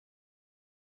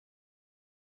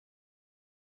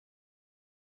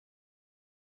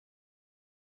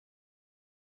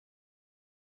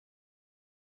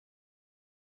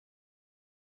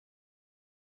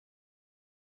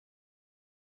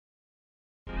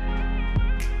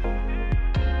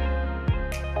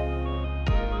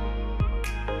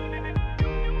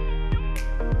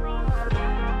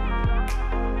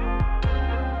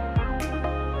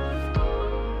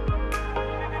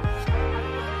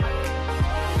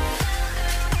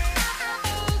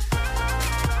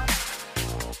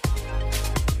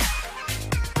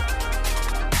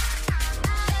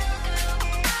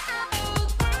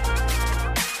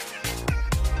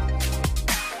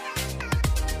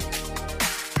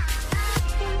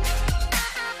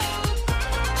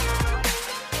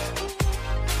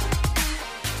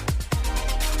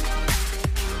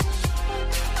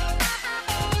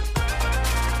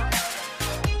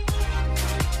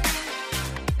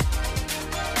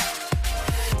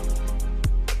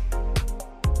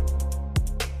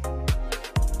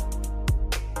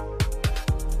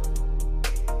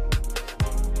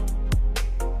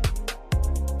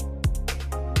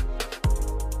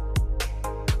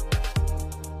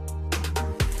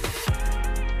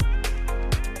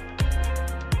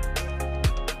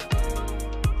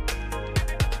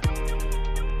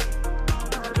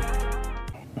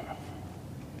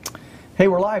Hey,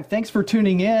 we're live. Thanks for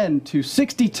tuning in to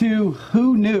 62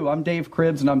 Who Knew? I'm Dave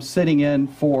Cribbs, and I'm sitting in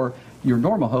for your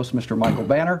normal host, Mr. Michael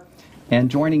Banner. And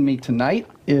joining me tonight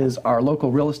is our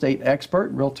local real estate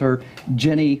expert, Realtor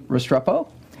Jenny Restrepo.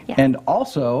 Yes. And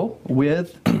also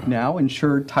with now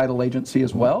Insured Title Agency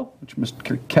as well, which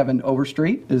Mr. Kevin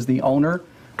Overstreet is the owner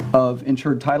of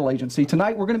Insured Title Agency.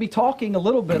 Tonight we're going to be talking a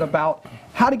little bit about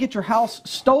how to get your house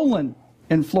stolen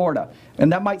in Florida.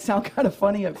 And that might sound kind of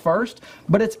funny at first,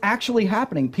 but it's actually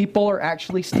happening. People are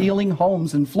actually stealing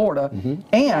homes in Florida,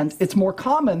 and it's more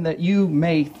common than you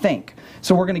may think.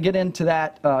 So we're going to get into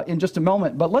that in just a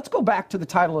moment. But let's go back to the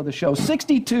title of the show,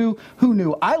 62 Who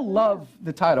Knew? I love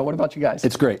the title. What about you guys?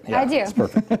 It's great. Yeah, I do. It's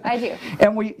perfect. I do.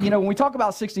 And when we talk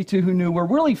about 62 Who Knew, we're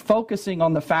really focusing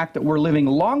on the fact that we're living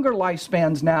longer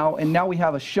lifespans now, and now we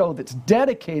have a show that's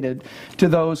dedicated to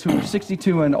those who are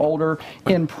 62 and older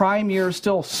in prime years,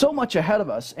 still so much ahead of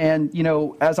us. And,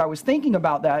 as I was thinking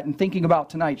about that and thinking about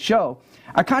tonight's show,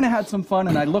 I kind of had some fun,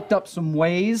 and I looked up some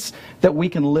ways that we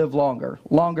can live longer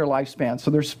lifespans.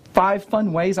 So there's 5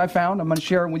 fun ways I found. I'm going to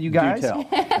share them with you guys. Do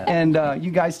tell. And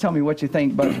you guys tell me what you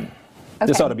think. But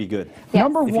This ought to be good. Yes.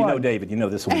 Number If one. you know David, you know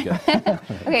this will be good.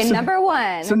 Okay, number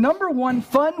one. So number one,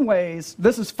 fun ways.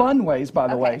 This is fun ways, by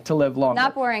the way, to live longer.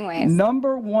 Not boring ways.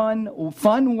 Number one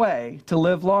fun way to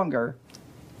live longer: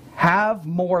 have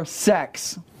more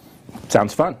sex.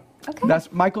 Sounds fun. Okay.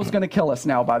 Michael's going to kill us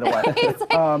now, by the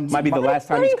way. Might be the last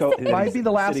time he's Might be the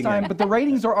last sitting time, in. but the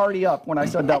ratings are already up when I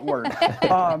said that word.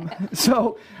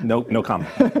 So No comment.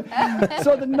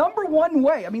 So the number one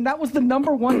way, that was the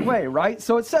number one way, right?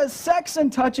 So it says sex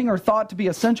and touching are thought to be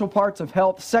essential parts of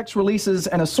health. Sex releases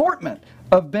an assortment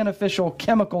of beneficial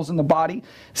chemicals in the body.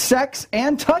 Sex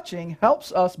and touching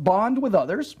helps us bond with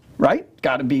others, right?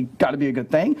 Got to be a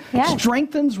good thing. Yes.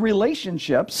 Strengthens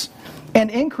relationships and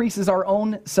increases our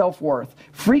own self-worth.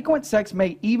 Frequent sex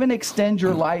may even extend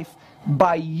your life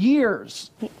by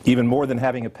years. Even more than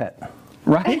having a pet.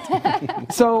 Right?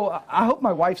 So I hope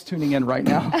my wife's tuning in right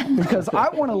now because I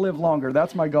want to live longer.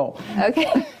 That's my goal.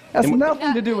 Okay. That's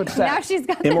nothing to do with Now sex. she's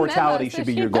got the Immortality memo, so should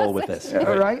be she your goal knows with what this.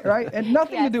 Right? And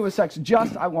nothing to Yes. do with sex.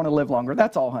 Just I want to live longer.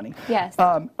 That's all, honey. Yes.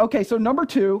 Okay, so number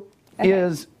 2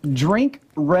 is drink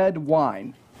red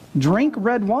wine. Drink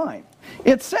red wine.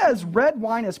 It says red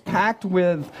wine is packed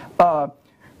with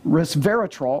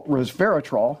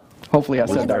resveratrol. Hopefully I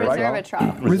said that right.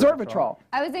 Resveratrol.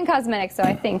 I was in cosmetics, so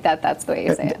I think that's the way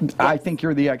you say it. I think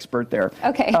you're the expert there.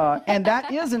 Okay. And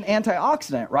that is an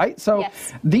antioxidant, right? So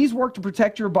Yes. these work to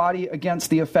protect your body against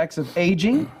the effects of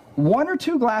aging. 1 or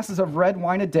 2 glasses of red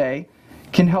wine a day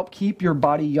can help keep your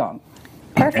body young.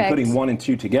 Perfect. And putting 1 and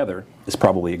 2 together is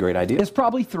probably a great idea. It's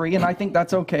probably 3, and I think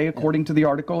that's okay. According to the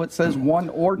article, it says 1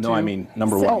 or 2. No, I mean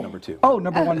number 1, number 2. Oh,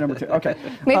 number 1, number 2. Okay.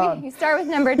 Maybe you start with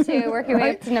number 2, work your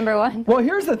way up to number 1. Well,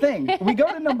 here's the thing. We go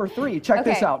to number 3. Check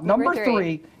this Okay, out. number Number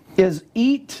three. 3 is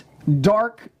eat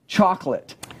dark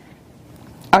chocolate.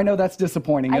 I know that's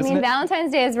disappointing, isn't it?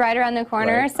 Valentine's Day is right around the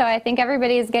corner, Right. so I think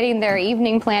everybody is getting their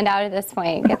evening planned out at this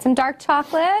point. Get some dark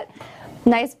chocolate,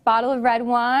 nice bottle of red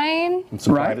wine, And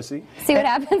some Right. privacy. see what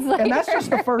happens later. And that's just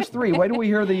the first 3. Wait till we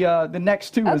hear the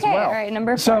next 2 as Okay, well. all right,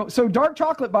 number 4. So dark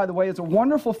chocolate, by the way, is a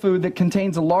wonderful food that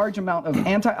contains a large amount of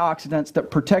antioxidants that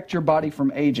protect your body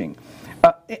from aging.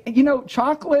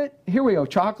 Chocolate, here we go,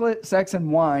 chocolate, sex,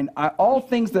 and wine, all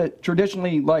things that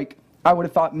traditionally, I would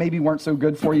have thought maybe weren't so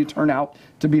good for you turn out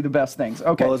to be the best things.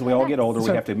 Okay. Well, as we all get older,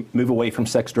 So- we have to move away from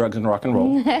sex, drugs, and rock and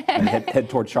roll and head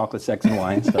toward chocolate, sex, and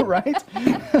wine. So. Right?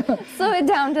 Slow it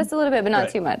down just a little bit, but not Right.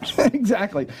 too much.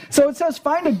 Exactly. So it says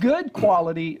find a good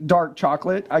quality dark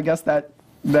chocolate. I guess that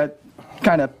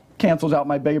kind of cancels out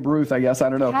my Babe Ruth, I guess. I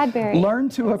don't know. Cadbury. Learn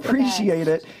to appreciate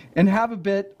it and have a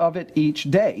bit of it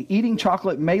each day. Eating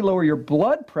chocolate may lower your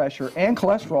blood pressure and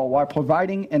cholesterol while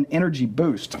providing an energy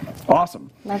boost.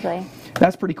 Awesome. Lovely.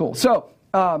 That's pretty cool. So,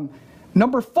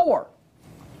 number 4.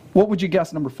 What would you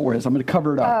guess number 4 is? I'm going to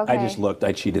cover it up. Okay. I just looked.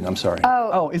 I cheated. I'm sorry.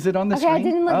 Oh, is it on the Okay, screen? I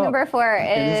didn't look. Oh. Number 4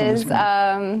 is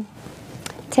on the is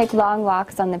take long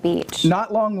walks on the beach.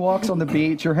 Not long walks on the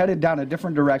beach. You're headed down a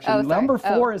different direction. Oh, sorry. Number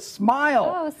 4 is smile.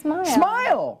 Oh, smile.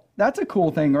 Smile. That's a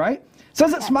cool thing, right?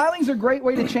 Says that smiling's a great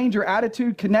way to change your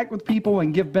attitude, connect with people,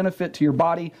 and give benefit to your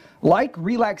body. Like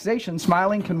relaxation,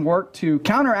 smiling can work to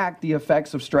counteract the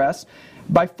effects of stress.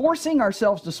 By forcing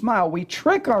ourselves to smile, we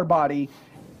trick our body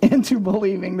into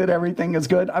believing that everything is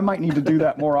good. I might need to do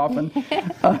that more often,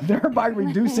 thereby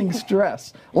reducing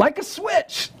stress. Like a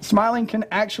switch, smiling can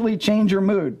actually change your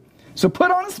mood. So put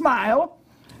on a smile,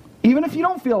 even if you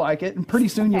don't feel like it, and pretty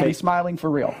soon you'll be smiling for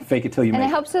real. Fake it till you And make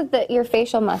it helps with your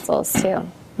facial muscles, too.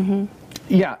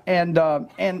 Yeah, and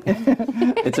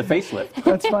It's a facelift.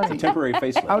 that's funny. Temporary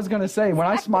facelift. I was going to say, when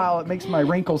I smile, it makes my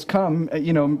wrinkles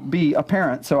be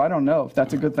apparent. So I don't know if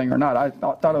that's a good thing or not. I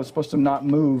thought I was supposed to not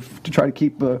move to try to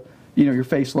keep your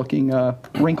face looking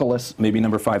wrinkleless. Maybe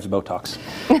number 5 is Botox.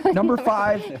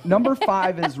 Number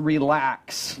five is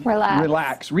relax.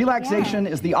 Relax. Relaxation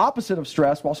is the opposite of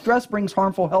stress. While stress brings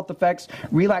harmful health effects,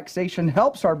 relaxation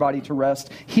helps our body to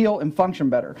rest, heal, and function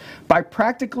better. By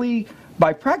practicing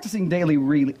daily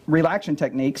relaxation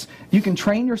techniques, you can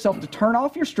train yourself to turn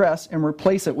off your stress and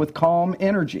replace it with calm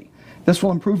energy. This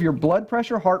will improve your blood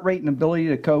pressure, heart rate, and ability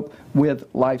to cope with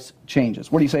life's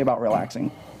changes. What do you say about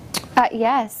relaxing?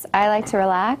 Yes, I like to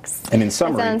relax. And in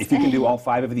summary, if you can do all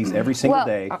 5 of these every single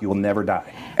day, you will never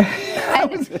die.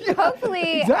 And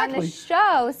hopefully Exactly. on the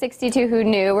show, 62 Who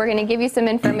Knew, we're going to give you some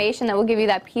information that will give you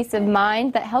that peace of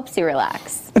mind that helps you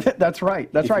relax. That's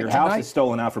right. That's If right. your house is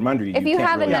stolen out from under you, If you can't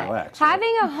have really a relax.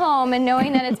 having a home and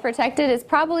knowing that it's protected is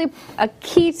probably a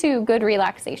key to good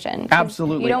relaxation. 'Cause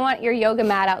Absolutely. You don't want your yoga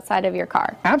mat outside of your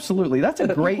car. Absolutely, that's a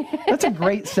great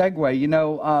segue. You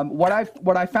know, what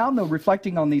I found though,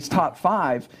 reflecting on these top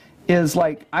 5, is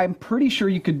like I'm pretty sure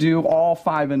you could do all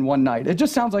 5 in one night. It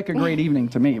just sounds like a great evening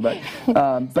to me. But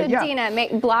So yeah,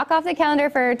 Dina, block off the calendar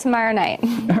for tomorrow night.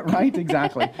 right,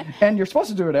 exactly. And you're supposed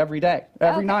to do it every day,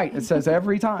 every night. It says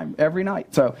every time, every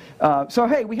night. So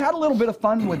hey, we had a little bit of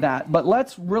fun with that, but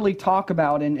let's really talk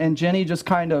about, and Jenny just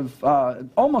kind of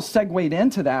almost segued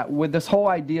into that with this whole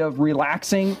idea of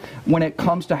relaxing when it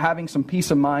comes to having some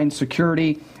peace of mind,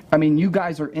 security. I mean, you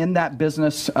guys are in that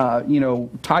business,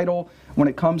 title when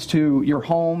it comes to your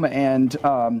home, and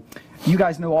you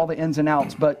guys know all the ins and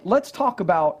outs. But let's talk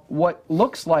about what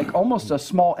looks like almost a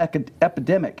small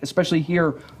epidemic, especially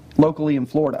here locally in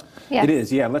Florida. Yes. It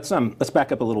is, yeah. Let's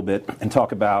back up a little bit and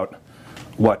talk about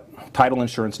what title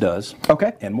insurance does.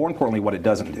 Okay. And more importantly, what it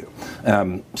doesn't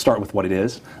do. Start with what it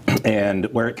is and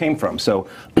where it came from. So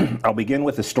I'll begin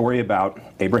with a story about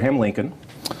Abraham Lincoln.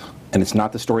 And it's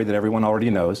not the story that everyone already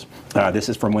knows. This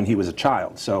is from when he was a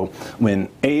child. So when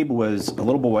Abe was a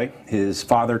little boy, his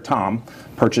father, Tom,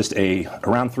 purchased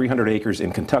around 300 acres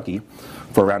in Kentucky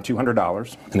for around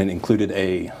 $200, and it included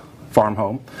a farm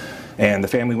home. And the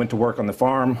family went to work on the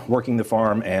farm, working the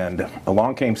farm, and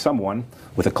along came someone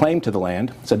with a claim to the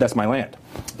land, said, "That's my land."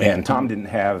 And Tom didn't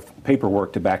have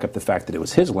paperwork to back up the fact that it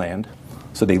was his land,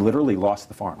 so they literally lost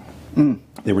the farm.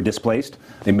 They were displaced.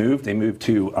 They moved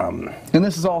to... And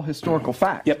this is all historical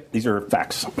fact. Yep, these are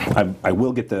facts. I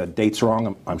will get the dates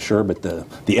wrong, I'm sure, but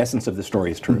the essence of the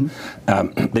story is true.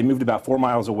 They moved about 4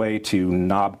 miles away to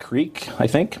Knob Creek, I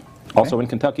think, also in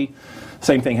Kentucky.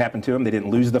 Same thing happened to him. They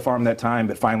didn't lose the farm that time,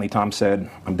 but finally Tom said,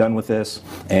 "I'm done with this."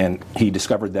 And he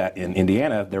discovered that in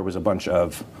Indiana there was a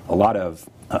lot of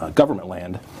government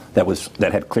land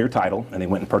that had clear title, and they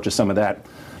went and purchased some of that,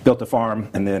 built a farm,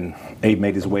 and then Abe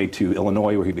made his way to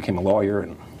Illinois, where he became a lawyer,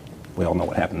 and we all know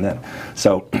what happened then.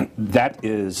 So that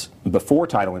is before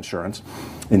title insurance.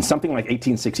 In something like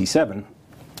 1867,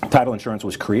 title insurance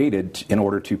was created in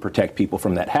order to protect people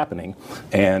from that happening,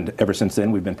 and ever since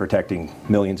then we've been protecting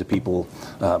millions of people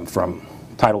from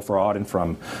title fraud and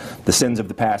from the sins of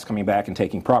the past coming back and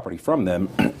taking property from them.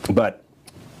 But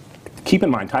keep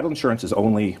in mind, title insurance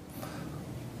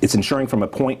it's insuring from a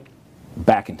point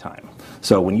back in time.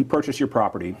 So when you purchase your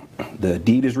property, the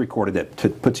deed is recorded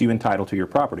that puts you in title to your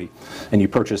property, and you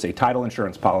purchase a title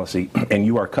insurance policy, and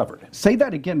you are covered. Say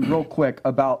that again real quick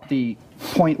about the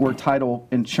point where title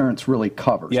insurance really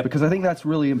covers, Yep. because I think that's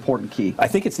really important key. I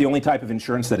think it's the only type of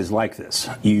insurance that is like this.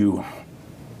 You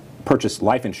purchase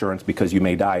life insurance because you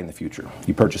may die in the future.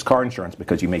 You purchase car insurance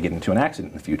because you may get into an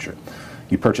accident in the future.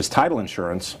 You purchase title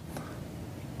insurance,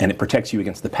 and it protects you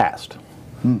against the past.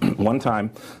 One time,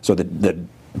 so the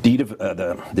deed of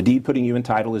the deed putting you in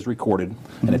title is recorded,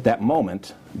 and at that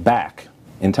moment, back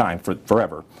in time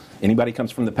forever, anybody comes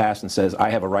from the past and says,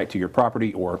 "I have a right to your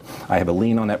property," or "I have a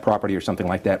lien on that property," or something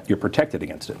like that, you're protected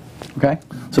against it. Okay?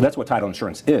 So that's what title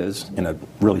insurance is in a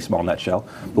really small nutshell.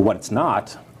 But what it's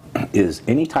not is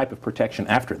any type of protection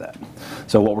after that.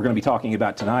 So what we're going to be talking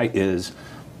about tonight is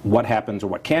what happens, or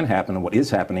what can happen, and what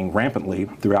is happening rampantly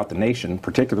throughout the nation,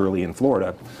 particularly in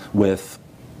Florida, with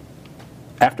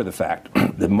after the fact.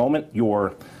 The moment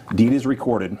your deed is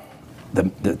recorded,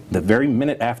 the very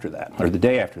minute after that, or the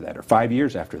day after that, or 5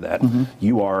 years after that,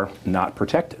 you are not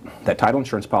protected. That title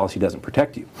insurance policy doesn't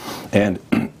protect you. And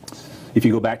if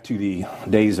you go back to the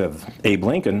days of Abe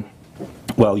Lincoln,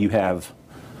 well, you have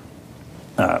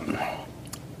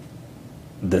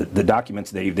the documents,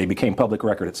 they became public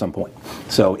record at some point.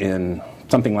 So in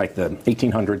something like the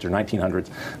 1800s or 1900s,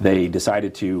 they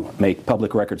decided to make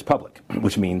public records public,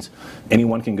 which means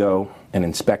anyone can go and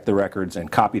inspect the records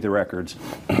and copy the records,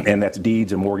 and that's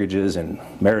deeds and mortgages and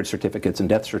marriage certificates and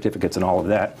death certificates and all of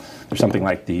that. There's something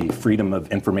like the Freedom of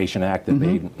Information Act that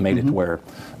made it to where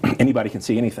anybody can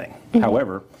see anything.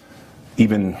 However,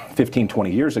 even 15,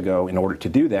 20 years ago, in order to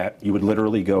do that, you would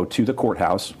literally go to the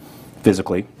courthouse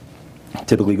physically,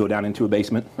 typically go down into a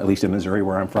basement, at least in Missouri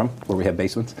where I'm from, where we have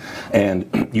basements,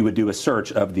 and you would do a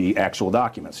search of the actual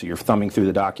documents. So you're thumbing through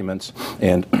the documents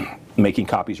and making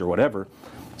copies or whatever.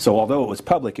 So although it was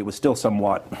public, it was still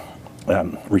somewhat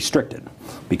restricted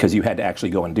because you had to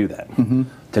actually go and do that.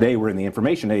 Today we're in the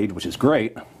information age, which is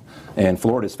great, and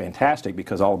Florida is fantastic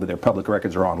because all of their public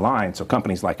records are online, so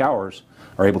companies like ours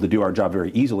are able to do our job very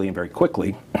easily and very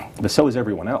quickly, but so is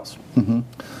everyone else.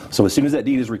 So as soon as that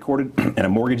deed is recorded and a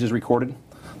mortgage is recorded,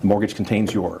 the mortgage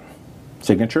contains your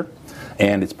signature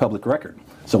and it's public record.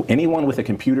 So anyone with a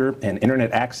computer and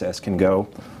internet access can go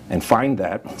and find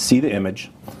that, see the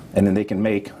image, and then they can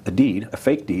make a deed, a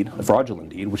fake deed, a fraudulent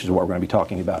deed, which is what we're going to be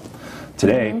talking about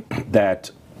today,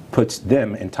 that puts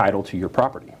them entitled to your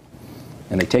property,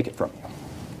 and they take it from you.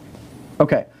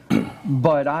 Okay,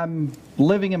 but I'm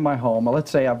living in my home.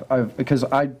 Let's say because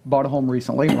I bought a home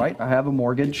recently, right? I have a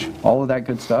mortgage, all of that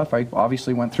good stuff. I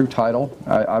obviously went through title.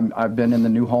 I've been in the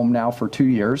new home now for 2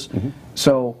 years.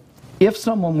 So if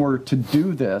someone were to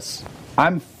do this,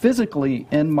 I'm physically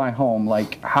in my home.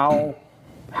 Like, how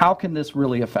can this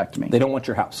really affect me? They don't want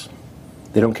your house.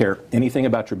 They don't care anything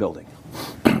about your building.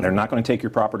 They're not going to take your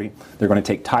property. They're going to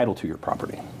take title to your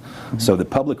property. So the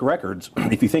public records,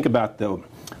 if you think about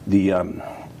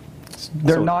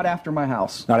they're not after my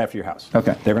house. Not after your house.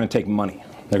 Okay. They're going to take money.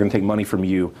 They're going to take money from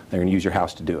you. They're going to use your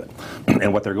house to do it.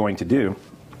 And what they're going to do,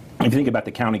 if you think about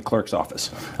the county clerk's office,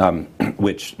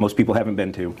 which most people haven't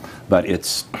been to, but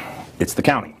it's the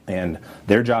county, and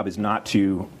their job is not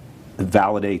to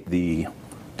validate the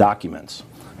documents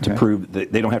to prove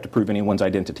that they don't have to prove anyone's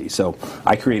identity. So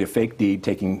I create a fake deed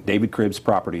taking David Cribbs'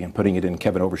 property and putting it in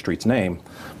Kevin Overstreet's name.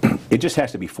 It just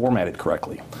has to be formatted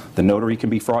correctly. The notary can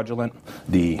be fraudulent.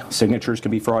 The signatures can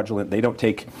be fraudulent. They don't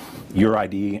take your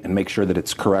ID and make sure that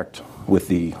it's correct with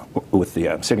the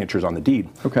signatures on the deed.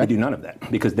 They do none of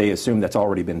that because they assume that's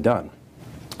already been done.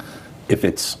 If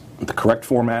it's the correct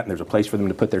format and there's a place for them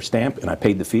to put their stamp and I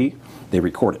paid the fee, they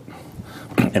record it.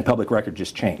 And public record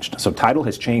just changed. So title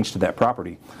has changed to that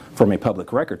property from a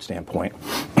public record standpoint.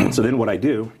 So then what I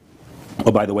do,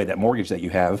 oh, by the way, that mortgage that you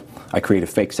have, I create a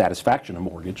fake satisfaction of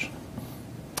mortgage,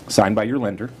 signed by your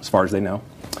lender, as far as they know.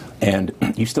 And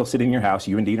you still sit in your house,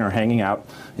 you and Dean are hanging out,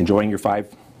 enjoying your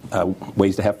 5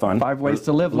 ways to have fun. 5 ways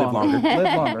to live longer.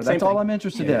 Live longer. That's all I'm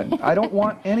interested in. I don't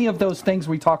want any of those things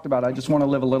we talked about. I just want to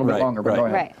live a little bit longer. But go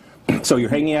ahead. So you're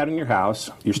hanging out in your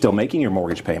house, you're still making your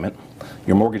mortgage payment.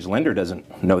 Your mortgage lender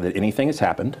doesn't know that anything has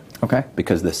happened.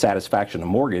 Because the satisfaction of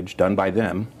mortgage done by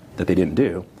them that they didn't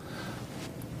do,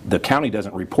 the county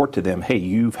doesn't report to them, hey,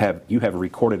 you have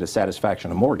recorded a satisfaction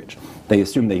of mortgage. They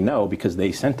assume they know because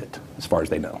they sent it, as far as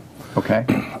they know.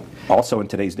 Also in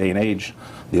today's day and age,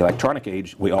 the electronic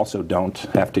age, we also don't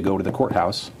have to go to the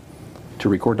courthouse to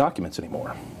record documents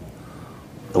anymore.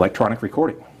 Electronic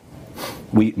recording.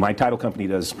 My title company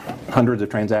does hundreds of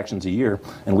transactions a year,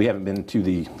 and we haven't been to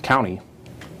the county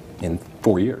in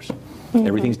 4 years.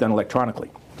 Everything's done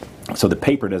electronically. So the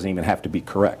paper doesn't even have to be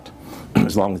correct,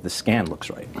 as long as the scan looks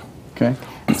right.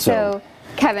 So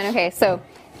Kevin,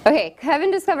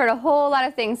 Kevin just covered a whole lot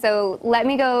of things, so let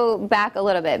me go back a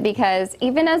little bit, because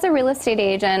even as a real estate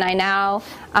agent, I now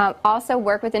also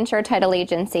work with Insured Title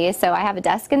Agency, so I have a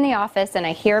desk in the office and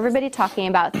I hear everybody talking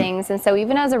about things, and so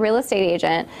even as a real estate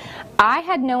agent, I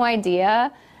had no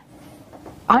idea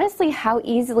honestly how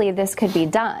easily this could be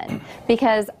done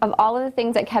because of all of the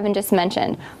things that Kevin just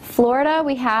mentioned. Florida,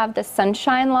 we have the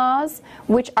sunshine laws,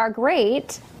 which are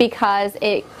great because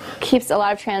it keeps a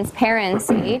lot of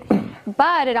transparency,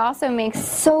 but it also makes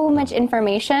so much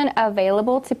information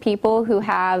available to people who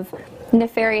have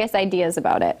nefarious ideas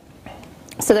about it.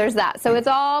 So there's that. So it's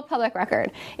all public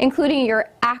record, including your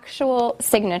actual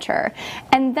signature.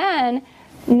 And then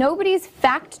nobody's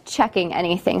fact-checking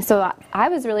anything. So I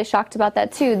was really shocked about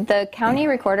that too. The county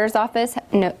recorder's office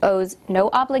owes no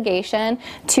obligation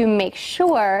to make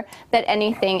sure that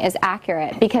anything is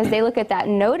accurate because they look at that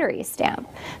notary stamp.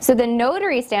 So the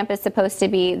notary stamp is supposed to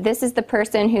be, this is the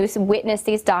person who's witnessed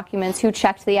these documents, who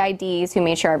checked the IDs, who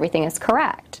made sure everything is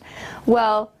correct.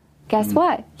 Well, guess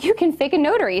what? You can fake a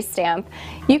notary stamp.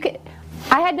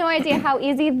 I had no idea how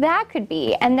easy that could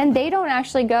be. And then they don't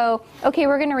actually go, okay,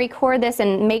 we're going to record this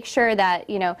and make sure that,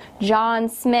 John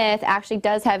Smith actually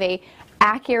does have a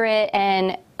accurate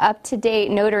and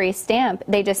up-to-date notary stamp.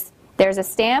 There's a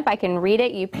stamp, I can read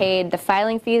it, you paid the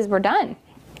filing fees, we're done.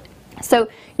 So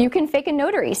you can fake a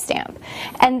notary stamp.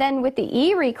 And then with the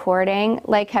e-recording,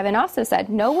 like Kevin also said,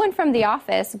 no one from the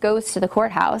office goes to the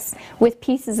courthouse with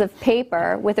pieces of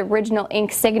paper with original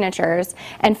ink signatures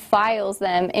and files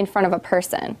them in front of a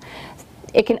person.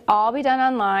 It can all be done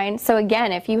online. So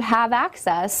again, if you have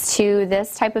access to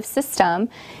this type of system,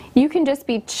 you can just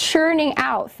be churning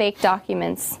out fake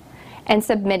documents and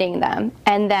submitting them.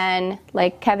 And then,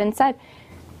 like Kevin said,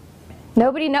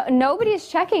 nobody's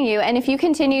checking you. And if you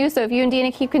continue, so if you and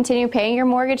Dina continue paying your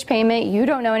mortgage payment, you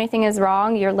don't know anything is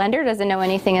wrong, your lender doesn't know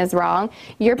anything is wrong,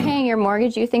 you're paying your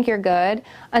mortgage, you think you're good,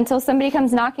 until somebody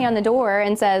comes knocking on the door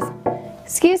and says,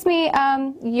 excuse me,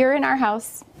 you're in our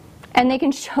house. And they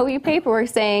can show you paperwork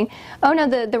saying, oh no,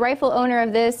 the rightful owner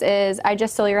of this is I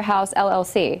Just Sold Your House,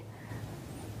 LLC.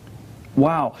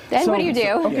 Wow. Then what do you do?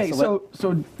 Okay, Yeah,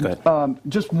 so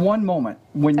just one moment.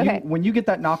 When you get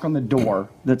that knock on the door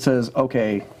that says,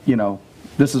 okay,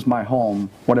 this is my home,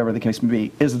 whatever the case may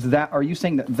be, are you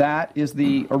saying that is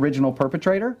the original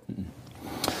perpetrator?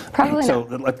 Probably So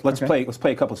not. let's play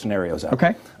a couple of scenarios out.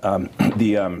 Okay.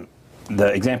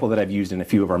 The example that I've used in a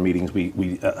few of our meetings,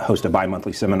 we host a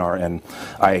bi-monthly seminar, and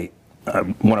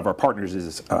one of our partners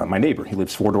is my neighbor. He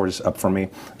lives 4 doors up from me,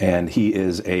 and he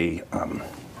is a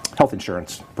health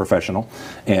insurance professional,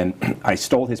 and I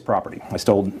stole his property. I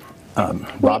stole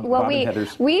Bob and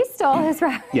Heather's. We stole his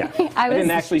property. Yeah. I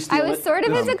didn't actually steal it. I was sort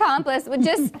of his accomplice, but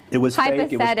just It was fake,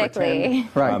 it was hypothetically.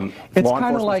 pretend. Right. It's Law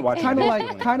kind of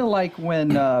enforcement's like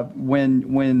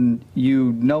when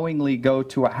you knowingly go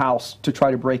to a house to try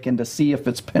to break in to see if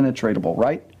it's penetratable,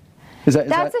 right?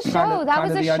 That's a show. That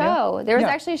was a show. There was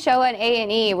actually a show on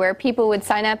A&E where people would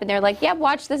sign up and they're like, yeah,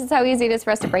 watch, this is how easy it is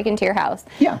for us to break into your house.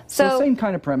 Yeah, so same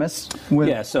kind of premise.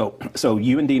 So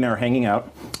you and Dina are hanging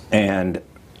out, and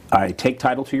I take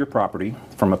title to your property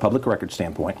from a public record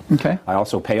standpoint. Okay. I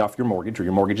also pay off your mortgage, or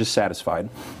your mortgage is satisfied.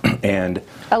 And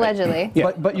allegedly.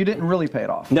 Yeah. But you didn't really pay it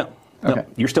off. No. Okay.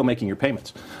 You're still making your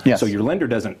payments. Yes. So your lender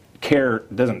doesn't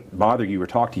bother you or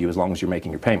talk to you as long as you're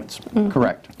making your payments. Mm-hmm.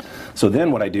 Correct. So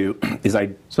then what I do is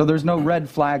So there's no red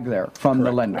flag there from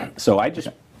the lender. So I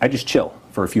just chill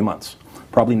for a few months,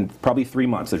 probably 3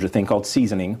 months. There's a thing called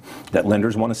seasoning that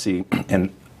lenders want to see, and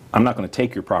I'm not going to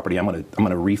take your property. I'm going to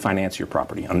refinance your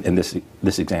property in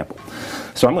this example.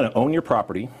 So I'm going to own your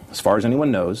property, as far as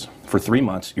anyone knows, for 3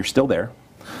 months. You're still there.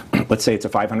 Let's say it's a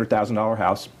 $500,000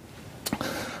 house.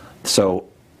 So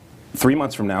 3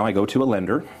 months from now, I go to a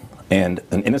lender, and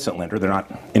an innocent lender. They're not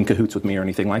in cahoots with me or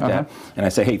anything like that. And I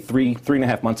say, hey, three and a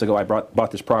half months ago, I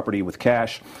bought this property with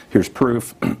cash. Here's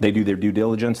proof. They do their due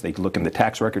diligence. They look in the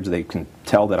tax records. They can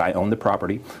tell that I own the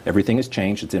property. Everything has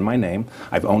changed. It's in my name.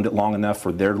 I've owned it long enough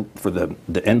for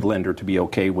the end lender to be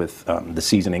okay with the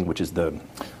seasoning, which is the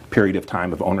period of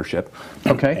time of ownership.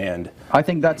 Okay. And I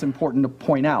think that's important to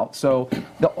point out. So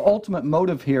the ultimate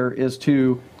motive here is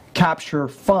to capture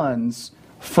funds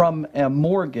from a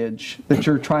mortgage that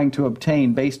you're trying to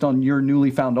obtain based on your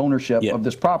newly found ownership of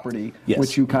this property,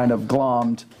 which you kind of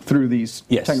glommed through these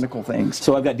technical things.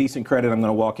 So I've got decent credit. I'm going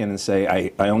to walk in and say,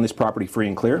 I own this property free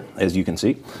and clear, as you can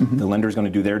see. The lender is going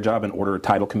to do their job and order a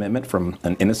title commitment from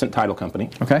an innocent title company.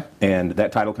 Okay. And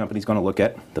that title company is going to look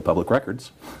at the public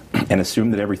records and assume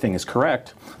that everything is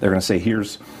correct. They're going to say,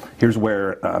 here's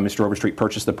where Mr. Overstreet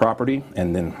purchased the property,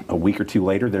 and then a week or two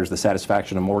later, there's the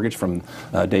satisfaction of mortgage from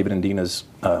David and Dina's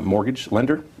mortgage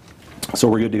lender. So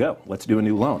we're good to go. Let's do a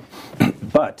new loan.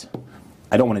 But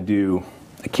I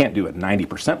can't do a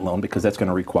 90% loan because that's going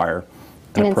to require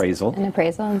an appraisal. An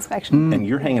appraisal inspection. And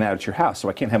you're hanging out at your house, so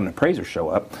I can't have an appraiser show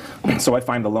up. So I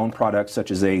find a loan product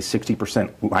such as a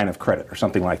 60% line of credit or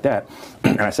something like that,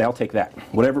 and I say, I'll take that.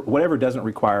 Whatever doesn't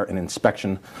require an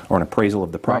inspection or an appraisal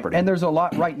of the property. Right. And there's a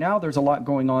lot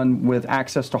going on with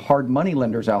access to hard money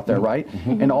lenders out there, right?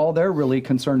 And all they're really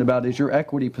concerned about is your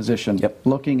equity position.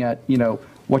 Looking at,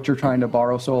 what you're trying to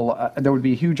borrow. So there would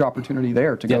be a huge opportunity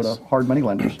there to go to hard money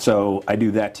lenders. So I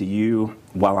do that to you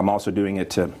while I'm also doing it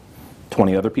to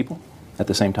 20 other people at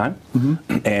the same time,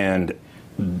 and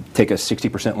take a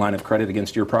 60% line of credit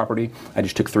against your property. I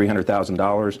just took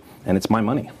 $300,000, and it's my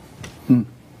money. And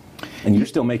you're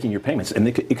still making your payments. And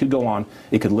it could go on.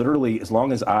 It could literally, as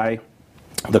long as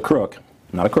the crook,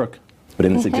 not a crook, but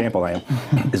in this example I am,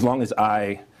 as long as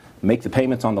I make the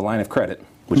payments on the line of credit,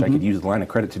 which I could use the line of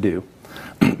credit to do,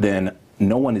 then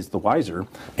no one is the wiser.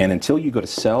 And until you go to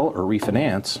sell or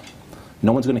refinance,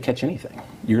 no one's going to catch anything.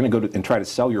 You're going to go and try to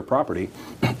sell your property,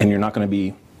 and you're not going to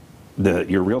be,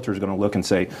 your realtor is going to look and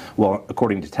say, well,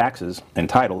 according to taxes and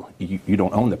title, you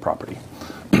don't own the property.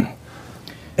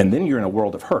 And then you're in a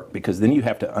world of hurt, because then you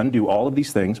have to undo all of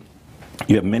these things.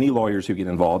 You have many lawyers who get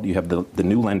involved. You have the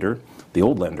new lender, the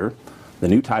old lender, the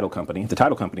new title company. The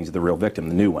title company is the real victim,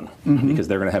 the new one, because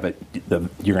they're going to have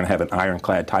you're going to have an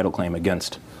ironclad title claim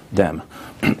against them.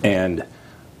 And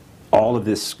all of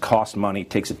this costs money,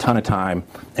 takes a ton of time,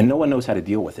 and no one knows how to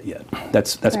deal with it yet.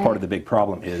 That's part of the big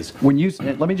problem is... When you,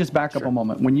 let me just back up a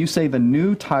moment. When you say the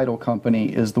new title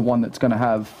company is the one that's going to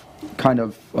have kind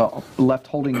of left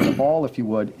holding the ball, if you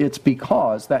would, it's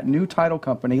because that new title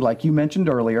company, like you mentioned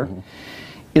earlier,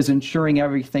 is insuring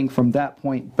everything from that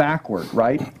point backward,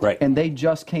 right? Right. And they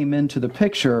just came into the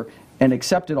picture and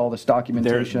accepted all this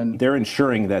documentation. They're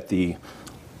ensuring that the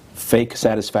fake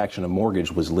satisfaction of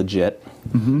mortgage was legit,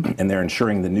 and they're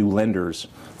ensuring the new lender's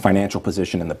financial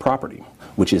position in the property,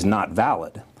 which is not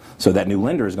valid. So that new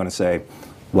lender is going to say,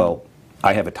 well,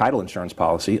 I have a title insurance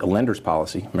policy, a lender's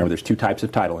policy. Remember, there's two types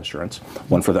of title insurance,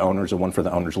 one for the owners and one for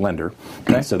the owner's lender.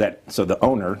 Okay. So the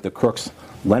owner, the crook's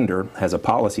lender, has a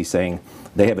policy saying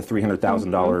they have a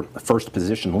 $300,000 first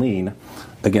position lien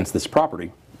against this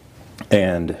property,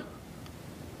 and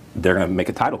they're going to make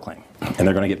a title claim, and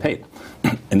they're going to get paid.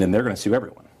 And then they're going to sue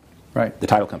everyone. Right. The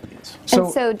title company is.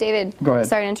 And so, David, go ahead.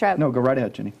 Sorry to interrupt. No, go right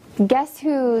ahead, Jenny. Guess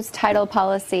whose title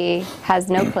policy has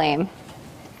no claim?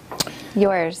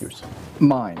 Yours.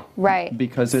 Mine. Right.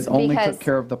 Because it only took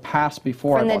care of the past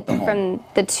before I bought the home. From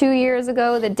the 2 years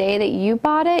ago, the day that you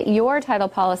bought it, your title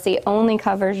policy only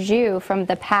covers you from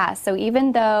the past. So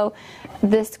even though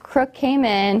this crook came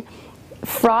in,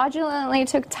 fraudulently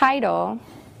took title,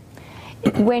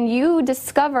 when you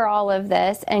discover all of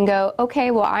this and go,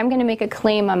 okay, well, I'm going to make a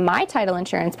claim on my title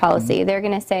insurance policy, they're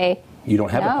going to say, you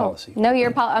don't have a policy. No,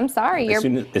 I'm sorry,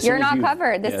 you're not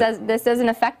covered. This doesn't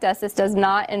affect us. This does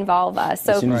not involve us.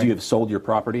 So as soon as you have sold your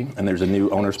property and there's a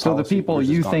new owner's policy. So the people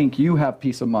you think you have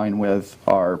peace of mind with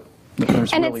are...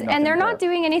 And they're not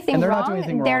doing anything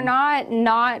wrong. They're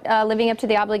not living up to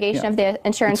the obligation of the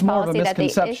insurance policy that they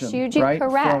issued you. Right?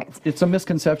 Correct. Well, it's a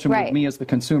misconception with me as the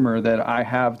consumer that I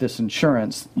have this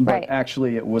insurance, but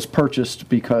actually it was purchased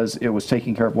because it was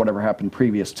taking care of whatever happened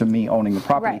previous to me owning the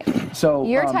property. Right. So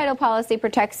your title policy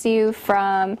protects you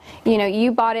from,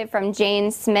 you bought it from Jane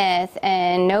Smith,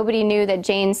 and nobody knew that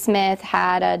Jane Smith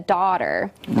had a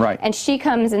daughter. Right. And she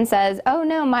comes and says, oh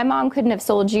no, my mom couldn't have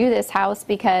sold you this house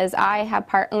because I have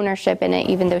part ownership in it,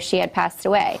 even though she had passed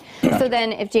away. So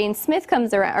then if Jane Smith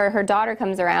comes around, or her daughter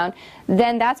comes around,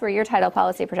 then that's where your title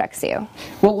policy protects you.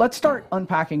 Well, let's start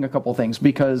unpacking a couple things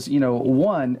because,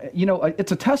 one,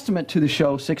 it's a testament to the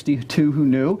show 62 Who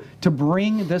Knew to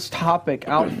bring this topic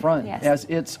out front as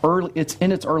it's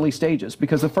in its early stages.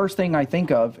 Because the first thing I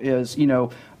think of is,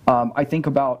 I think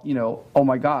about, oh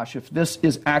my gosh, if this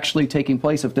is actually taking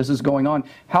place, if this is going on,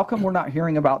 how come we're not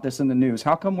hearing about this in the news?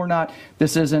 How come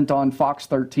this isn't on Fox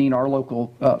 13, our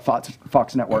local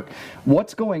Fox network?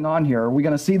 What's going on here? Are we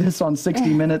going to see this on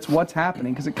 60 Minutes? What's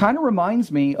happening? Because it kind of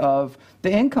reminds me of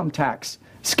the income tax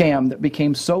scam that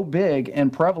became so big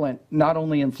and prevalent not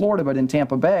only in Florida but in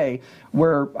Tampa Bay,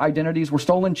 where identities were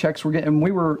stolen, checks were getting, and we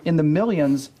were in the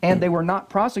millions, and they were not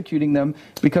prosecuting them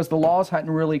because the laws hadn't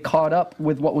really caught up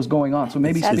with what was going on. So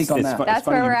maybe speak on that. That's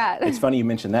where we're at. It's funny you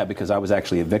mentioned that because I was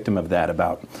actually a victim of that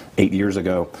about 8 years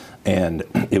ago, and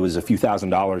it was a few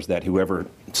 $1,000s that whoever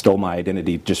stole my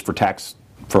identity just for tax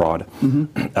fraud,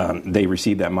 they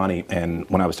received that money. And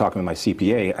when I was talking with my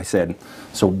CPA, I said,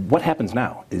 so what happens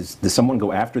now? Does someone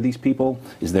go after these people?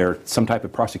 Is there some type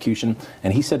of prosecution?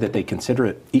 And he said that they consider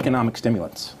it economic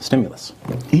stimulus.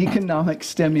 Economic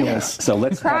stimulus. So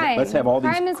let's have all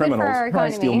these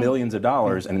criminals steal millions of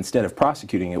dollars, and instead of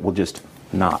prosecuting it, we'll just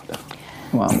not.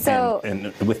 Wow. So,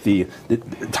 and with the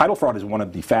title fraud is one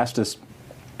of the fastest,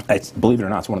 believe it or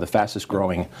not, it's one of the fastest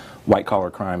growing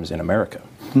white-collar crimes in America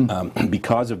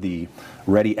because of the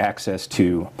ready access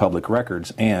to public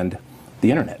records and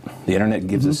the internet. The internet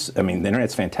gives us, the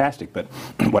internet's fantastic, but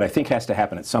what I think has to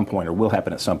happen at some point, or will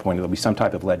happen at some point, there'll be some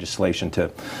type of legislation to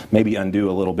maybe undo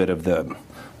a little bit of the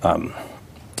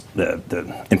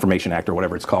Information Act or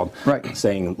whatever it's called,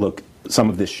 saying, look, some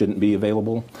of this shouldn't be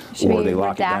available, or they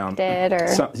lock it down. Or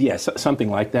something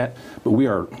like that. But we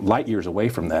are light years away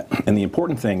from that. And the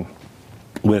important thing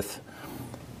with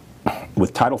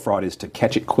title fraud is to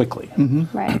catch it quickly.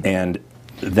 Right. And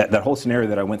that whole scenario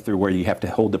that I went through where you have to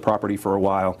hold the property for a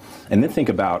while, and then think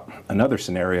about another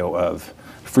scenario of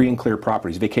free and clear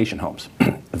properties, vacation homes,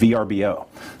 VRBO.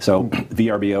 So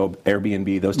VRBO,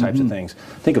 Airbnb, those types of things.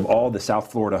 Think of all the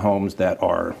South Florida homes that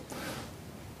are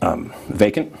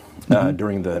vacant,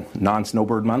 during the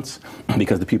non-snowbird months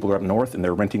because the people are up north and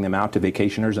they're renting them out to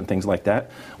vacationers and things like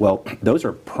that. Well, those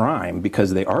are prime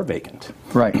because they are vacant.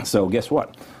 Right. So guess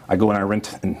what? I go and I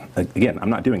rent, and again, I'm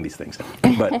not doing these things,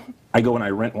 but I go and I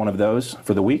rent one of those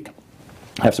for the week,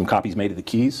 have some copies made of the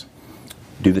keys,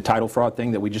 do the title fraud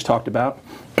thing that we just talked about,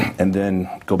 and then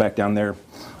go back down there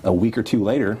a week or two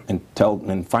later and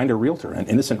find a realtor, an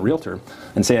innocent realtor,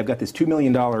 and say, I've got this $2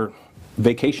 million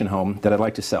vacation home that I'd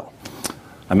like to sell.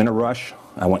 I'm in a rush.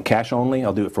 I want cash only.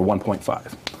 I'll do it for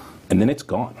 1.5. And then it's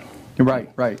gone. Right,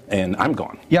 right. And I'm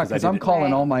gone. Yeah, because I'm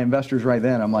calling all my investors right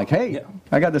then. I'm like, hey,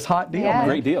 I got this hot deal, man.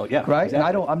 Great deal, yeah. Right?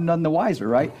 Exactly. And I'm none the wiser,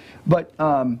 right? But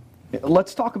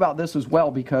let's talk about this as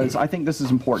well, because I think this is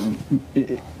important.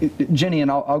 Jenny, and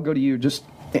I'll go to you. Just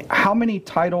how many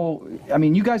title, I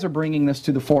mean, you guys are bringing this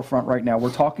to the forefront right now.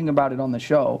 We're talking about it on the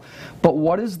show. But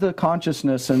what is the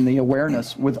consciousness and the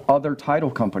awareness with other title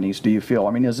companies, do you feel?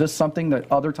 I mean, is this something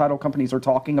that other title companies are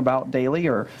talking about daily?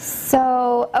 Or?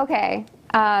 So, okay.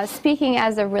 Speaking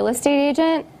as a real estate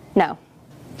agent, no.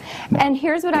 And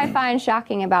here's what I find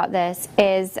shocking about this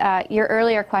is your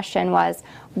earlier question was,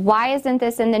 why isn't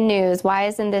this in the news? Why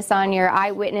isn't this on your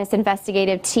eyewitness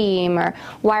investigative team? Or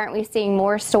why aren't we seeing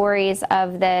more stories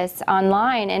of this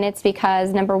online? And it's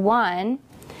because, number one,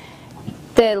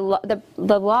 the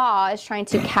law is trying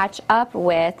to catch up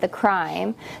with the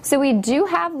crime. So we do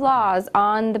have laws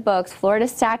on the books, Florida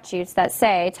statutes, that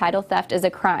say title theft is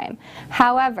a crime.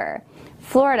 However,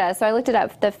 Florida, so I looked it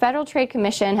up, the Federal Trade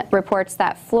Commission reports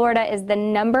that Florida is the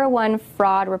 #1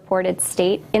 fraud reported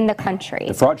state in the country.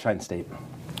 The fraudshine state.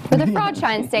 We're the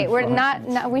fraudshine state. We're not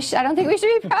I don't think we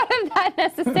should be proud of that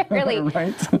necessarily.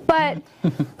 Right. But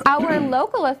our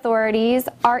local authorities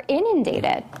are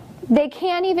inundated. They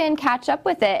can't even catch up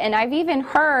with it. And I've even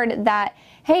heard that,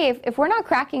 hey, if we're not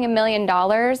cracking $1 million,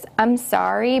 I'm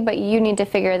sorry, but you need to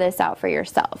figure this out for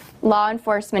yourself. Law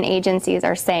enforcement agencies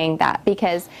are saying that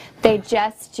because they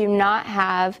just do not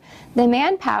have the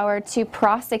manpower to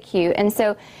prosecute. And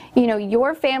so, you know,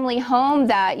 your family home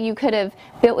that you could have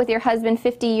built with your husband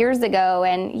 50 years ago,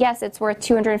 and yes, it's worth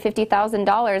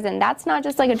 $250,000, and that's not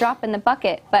just like a drop in the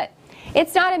bucket, but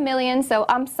it's not $1 million, so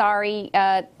I'm sorry,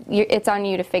 it's on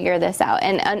you to figure this out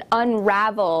and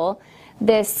unravel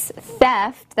this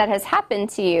theft that has happened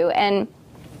to you. And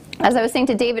as I was saying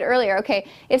to David earlier, okay,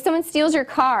 if someone steals your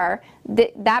car,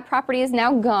 that property is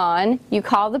now gone. You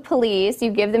call the police, you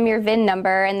give them your VIN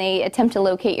number, and they attempt to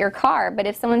locate your car. But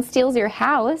if someone steals your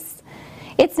house,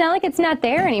 it's not like it's not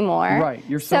there anymore. Right,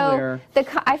 you're still there.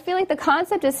 I feel like the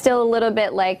concept is still a little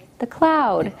bit like the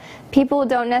cloud. People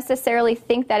don't necessarily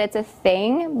think that it's a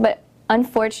thing, but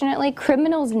unfortunately,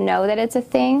 criminals know that it's a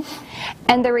thing.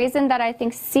 And the reason that I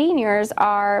think seniors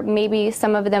are maybe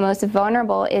some of the most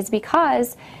vulnerable is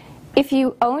because if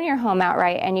you own your home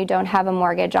outright and you don't have a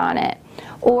mortgage on it,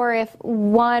 or if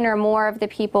one or more of the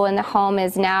people in the home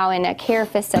is now in a care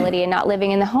facility and not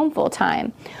living in the home full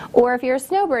time, or if you're a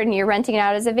snowbird and you're renting it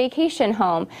out as a vacation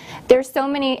home, there's so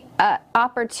many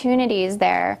opportunities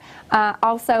there.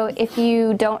 Also, if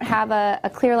you don't have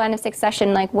a clear line of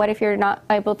succession, like what if you're not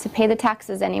able to pay the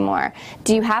taxes anymore?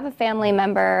 Do you have a family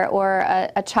member or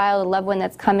a child, a loved one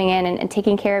that's coming in and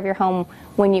taking care of your home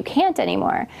when you can't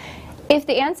anymore? If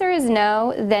the answer is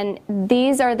no, then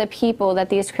these are the people that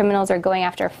these criminals are going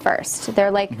after first.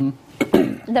 They're like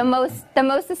the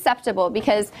most susceptible,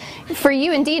 because for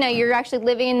you and Dina, you're actually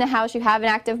living in the house, you have an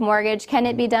active mortgage. Can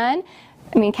it be done?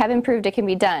 I mean, Kevin proved it can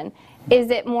be done.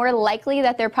 Is it more likely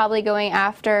that they're probably going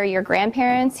after your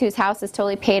grandparents whose house is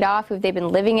totally paid off, who they've been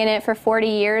living in it for 40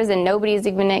 years and nobody's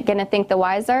even going to think the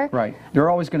wiser? Right. They're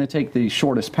always going to take the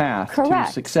shortest path Correct.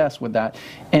 to success with that.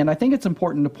 And I think it's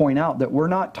important to point out that we're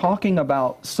not talking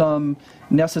about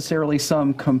necessarily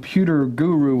some computer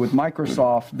guru with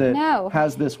Microsoft that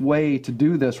has this way to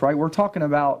do this, right? We're talking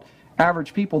about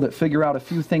average people that figure out a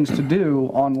few things to do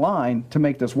online to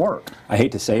make this work. I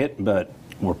hate to say it, but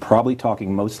we're probably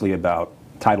talking mostly about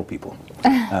title people.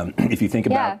 If you think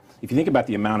about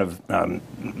the amount of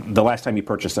the last time you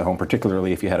purchased a home,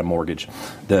 particularly if you had a mortgage,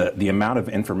 the amount of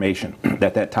information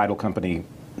that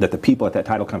the people at that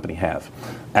title company have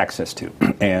access to,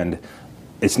 and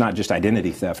it's not just identity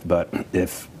theft, but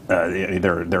if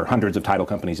there are hundreds of title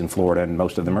companies in Florida, and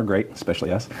most of them are great,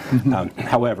 especially us.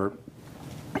 However,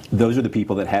 those are the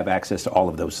people that have access to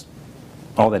all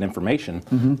that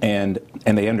information, and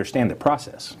they understand the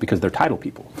process because they're title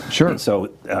people. Sure. So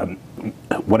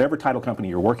whatever title company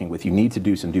you're working with, you need to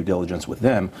do some due diligence with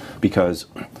them, because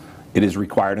it is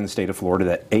required in the state of Florida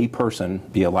that a person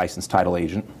be a licensed title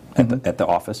agent at the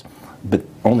office, but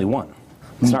only one.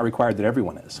 It's not required that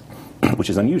everyone is. which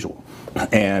is unusual.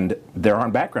 And there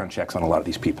aren't background checks on a lot of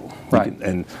these people. Right.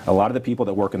 And a lot of the people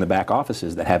that work in the back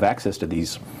offices that have access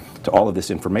to all of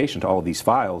this information, to all of these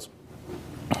files,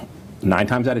 9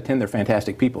 times out of 10, they're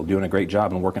fantastic people doing a great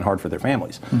job and working hard for their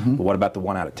families. But what about the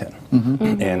 1 out of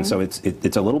 10? And so it's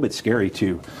a little bit scary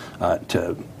to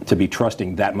be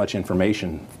trusting that much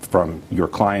information from your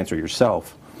clients or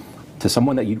yourself to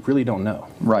someone that you really don't know.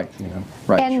 Right. You know?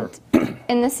 Right. And Sure.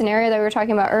 in the scenario that we were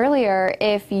talking about earlier,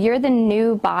 if you're the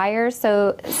new buyer,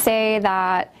 so say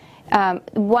that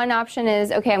one option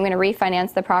is, okay, I'm going to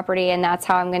refinance the property and that's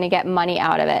how I'm going to get money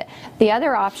out of it. The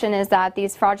other option is that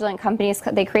these fraudulent companies,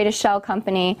 they create a shell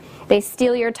company, they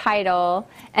steal your title,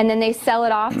 and then they sell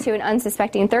it off to an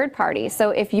unsuspecting third party.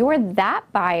 So if you're that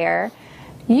buyer,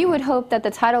 you would hope that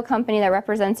the title company that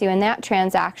represents you in that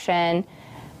transaction,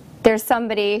 there's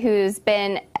somebody who's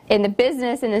been in the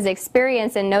business and is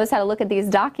experienced and knows how to look at these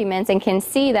documents and can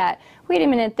see that, wait a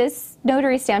minute, this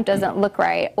notary stamp doesn't look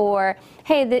right, or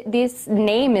hey, this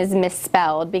name is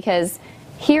misspelled because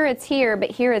here it's here,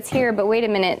 but here it's here, but wait a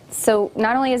minute, so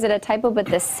not only is it a typo, but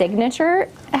the signature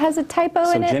has a typo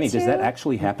in it So Jenny, too? does that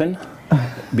actually happen?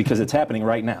 Because it's happening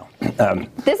right now.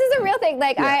 This is a real thing.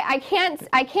 Like Yeah.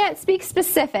 I can't speak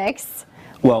specifics.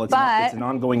 Well, it's But- an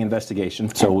ongoing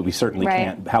investigation, so we certainly Right.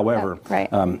 can't. However, Yeah,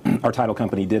 right. Our title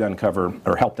company did uncover,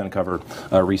 or helped uncover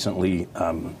recently,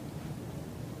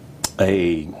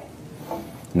 a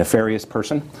nefarious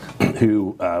person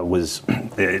who was,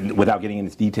 without getting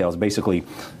into details, basically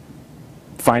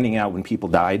finding out when people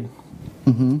died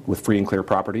with free and clear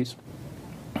properties.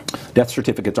 Death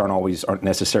certificates aren't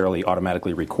necessarily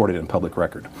automatically recorded in public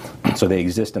record, so they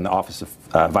exist in the Office of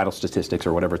Vital Statistics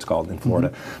or whatever it's called in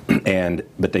Florida,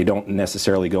 but they don't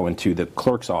necessarily go into the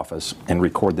clerk's office and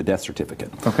record the death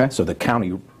certificate. Okay. So the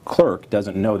county clerk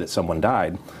doesn't know that someone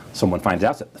died. Someone finds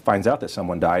out that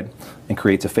someone died and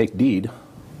creates a fake deed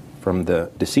from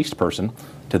the deceased person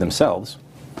to themselves.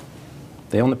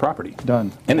 They own the property.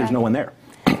 Done. And there's no one there.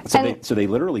 So And- they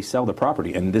literally sell the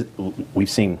property, and we've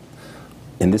seen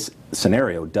in this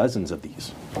scenario dozens of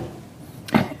these,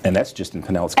 and that's just in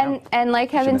Pinellas County. And like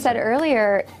Kevin said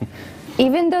earlier,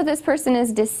 even though this person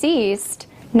is deceased,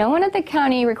 no one at the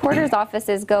county recorder's office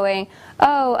is going,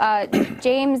 oh,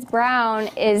 James Brown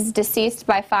is deceased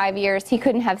by 5 years. He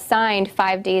couldn't have signed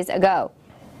 5 days ago.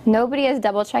 Nobody is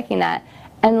double checking that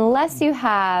unless you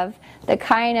have the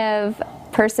kind of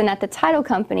person at the title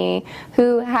company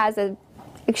who has a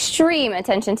extreme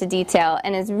attention to detail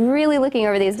and is really looking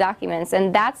over these documents.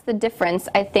 And that's the difference.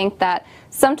 I think that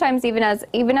sometimes even as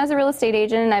a real estate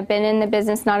agent, and I've been in the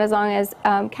business not as long as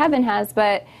Kevin has,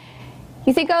 but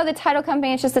you think, oh, the title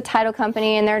company, it's just a title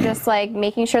company, and they're just like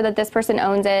making sure that this person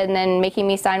owns it and then making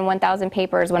me sign 1,000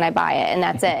 papers when I buy it, and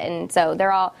that's it. And so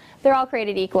they're all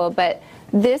created equal. But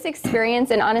this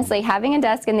experience, and honestly, having a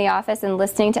desk in the office and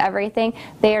listening to everything,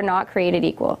 they are not created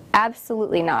equal.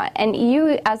 Absolutely not. And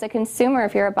you, as a consumer,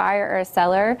 if you're a buyer or a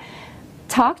seller,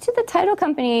 talk to the title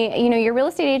company. You know, your real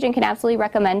estate agent can absolutely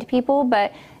recommend people,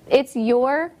 but it's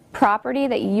your property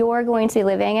that you're going to be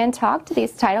living in. Talk to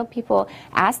these title people.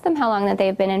 Ask them how long that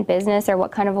they've been in business or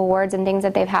what kind of awards and things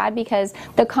that they've had, because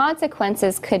the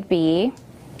consequences could be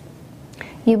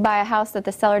you buy a house that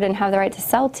the seller didn't have the right to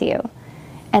sell to you.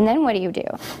 And then what do you do?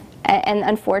 And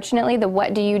unfortunately, the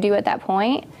what do you do at that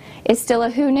point is still a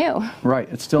who knew. Right.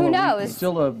 It's still Who a, knows?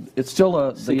 It's still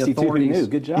a the 62 who authorities. knew.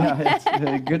 Good job. Yeah,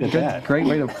 it's good, great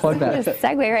way to plug that. Just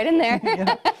segue right in there.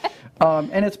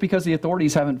 And it's because the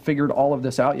authorities haven't figured all of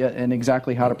this out yet and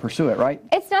exactly how to pursue it, right?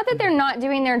 It's not that they're not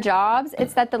doing their jobs,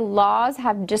 it's that the laws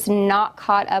have just not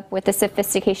caught up with the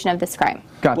sophistication of this crime.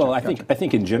 Gotcha. Well, I gotcha.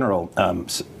 think in general,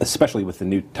 especially with the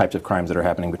new types of crimes that are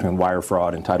happening between wire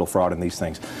fraud and title fraud and these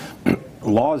things,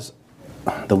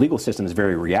 the legal system is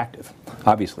very reactive,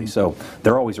 obviously. So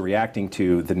they're always reacting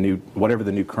to whatever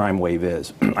the new crime wave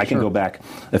is. I can go back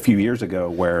a few years ago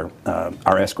where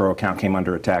our escrow account came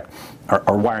under attack.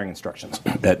 Our wiring instructions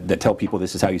that tell people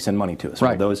this is how you send money to us.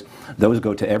 Right. Well, those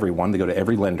go to everyone. They go to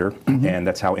every lender, and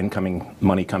that's how incoming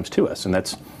money comes to us, and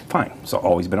that's fine. It's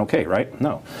always been okay, right?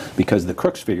 No, because the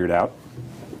crooks figured out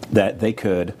that they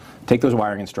could take those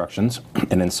wiring instructions,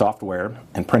 and then software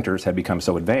and printers have become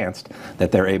so advanced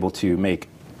that they're able to make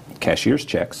cashier's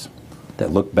checks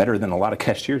that look better than a lot of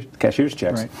cashier's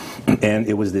checks. Right. And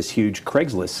it was this huge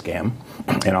Craigslist scam.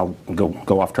 And I'll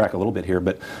go off track a little bit here,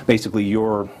 but basically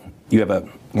you have a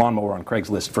lawnmower on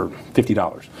Craigslist for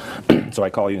 $50. So I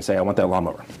call you and say, I want that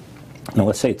lawnmower. Now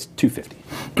let's say it's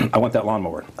 $250. I want that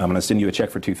lawnmower. I'm going to send you a check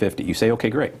for $250. You say, okay,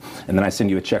 great. And then I send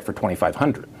you a check for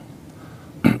 $2,500.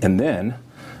 And then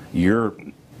you're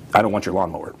I don't want your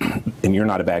lawnmower. And you're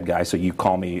not a bad guy, so you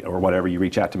call me or whatever, you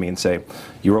reach out to me and say,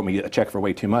 you wrote me a check for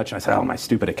way too much. And I said, oh, my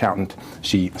stupid accountant,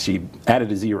 she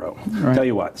added a zero. Right. Tell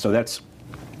you what, so that's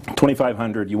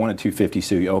 $2,500, you wanted $250,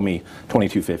 so you owe me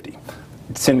 $2,250.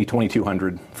 Send me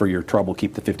 $2,200 for your trouble,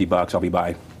 keep the $50, I'll be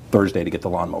by Thursday to get the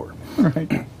lawnmower.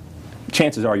 Right.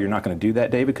 Chances are you're not going to do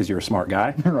that, David, because you're a smart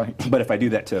guy. Right. But if I do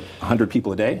that to 100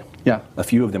 people a day, yeah, a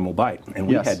few of them will bite. And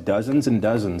we Yes. had dozens and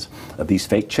dozens of these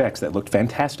fake checks that looked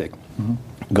fantastic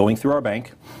going through our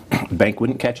bank. Bank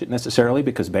wouldn't catch it necessarily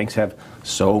because banks have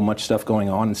so much stuff going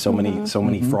on and so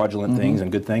many fraudulent things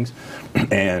and good things.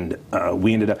 And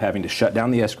we ended up having to shut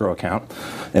down the escrow account.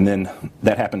 And then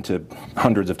that happened to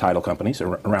hundreds of title companies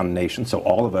around the nation. So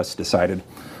all of us decided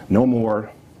no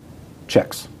more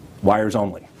checks, wires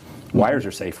only. Wires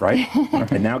are safe, right?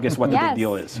 And now guess what the Yes. big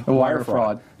deal is? Wire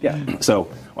fraud. Yeah. So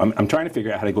I'm trying to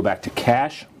figure out how to go back to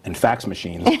cash and fax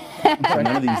machines. So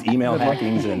none of these email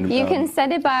hackings and You can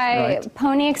send it by Right.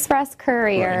 Pony Express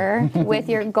courier with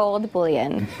your gold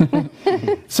bullion.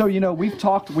 So,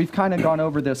 we've kind of gone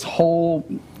over this whole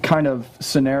kind of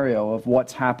scenario of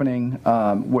what's happening.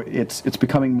 It's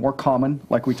becoming more common,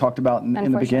 like we talked about in the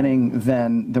Unfortunately. beginning,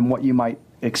 than what you might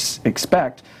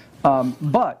expect.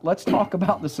 But let's talk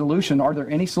about the solution. Are there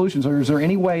any solutions, or is there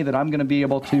any way that I'm going to be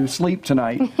able to sleep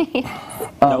tonight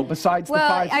besides the Well,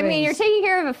 5 I mean, you're things? taking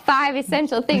care of 5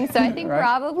 essential things, so I think Right.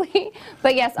 probably.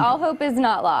 But yes, all hope is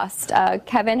not lost.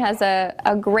 Kevin has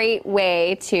a great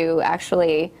way to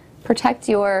actually protect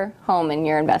your home and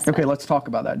your investment. Okay, let's talk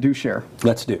about that. Do share.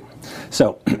 Let's do.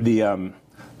 So the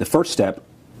first step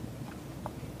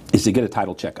is to get a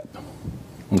title checkup.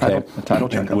 Okay. A title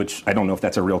checkup. Which I don't know if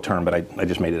that's a real term, but I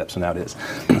just made it up, so now it is.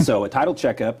 So a title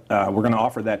checkup, we're going to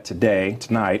offer that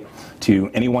tonight, to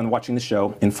anyone watching the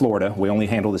show in Florida. We only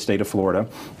handle the state of Florida.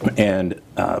 And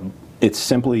it's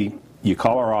simply, you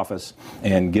call our office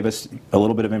and give us a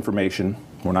little bit of information.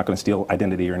 We're not going to steal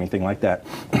identity or anything like that.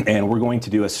 And we're going to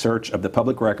do a search of the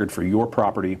public record for your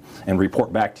property and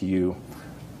report back to you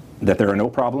that there are no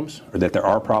problems, or that there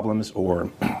are problems, or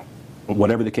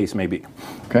whatever the case may be.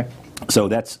 Okay. So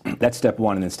that's step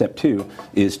one. And then step two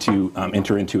is to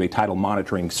enter into a title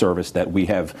monitoring service that we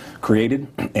have created.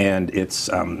 And it's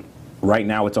right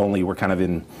now we're kind of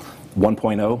in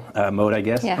 1.0 mode, I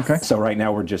guess. Yes. Okay. So right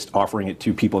now we're just offering it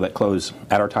to people that close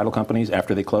at our title companies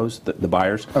after they close, the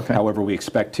buyers. Okay. However, we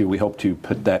hope to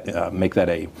put that, make that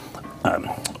a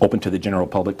open to the general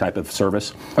public type of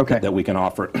service Okay. that we can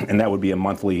offer. And that would be a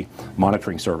monthly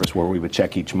monitoring service where we would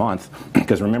check each month.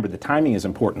 Because remember, the timing is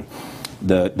important.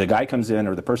 The guy comes in,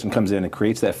 or the person comes in and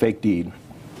creates that fake deed,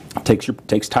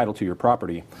 takes title to your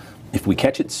property. If we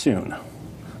catch it soon,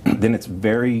 then it's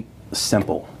very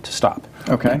simple to stop.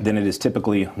 Okay. Then it is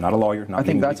typically, not a lawyer, not I think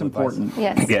giving that's legal advice. important.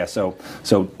 Yes. Yeah,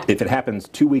 so if it happens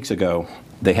 2 weeks ago,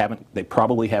 they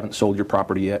probably haven't sold your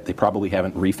property yet. They probably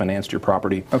haven't refinanced your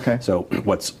property. Okay. So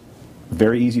what's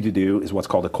very easy to do is what's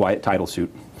called a quiet title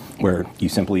suit, where you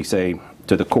simply say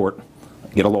to the court,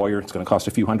 get a lawyer, it's going to cost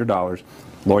a few $100s.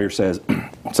 Lawyer says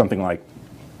something like,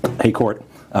 hey court,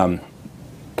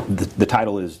 the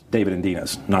title is David and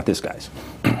Dina's, not this guy's.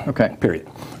 Okay. Period.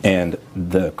 And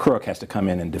the crook has to come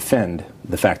in and defend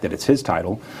the fact that it's his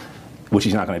title, which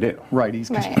he's not going to do. Right.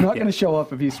 He's Right. not going to show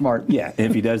up if he's smart. Yeah, and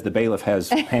if he does, the bailiff has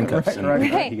handcuffs, Right, and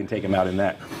right. he can take him out in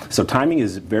that. So timing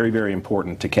is very, very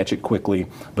important to catch it quickly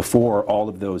before all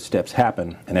of those steps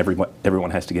happen, and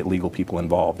everyone has to get legal people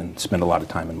involved and spend a lot of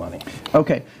time and money.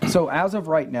 Okay, so as of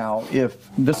right now, if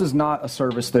this is not a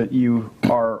service that you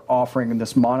are offering in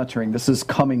this monitoring, this is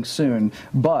coming soon,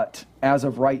 but as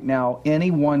of right now,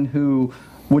 anyone who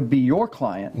would be your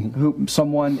client,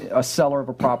 a seller of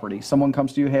a property, someone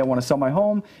comes to you, hey, I want to sell my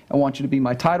home, I want you to be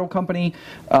my title company,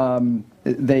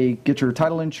 they get your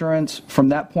title insurance. From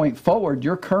that point forward,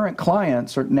 your current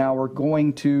clients are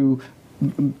going to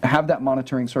have that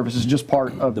monitoring service as just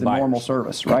part of the buyers. normal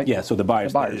service, right? Yeah, so the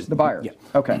buyers. The buyer. Yeah.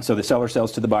 Okay. So the seller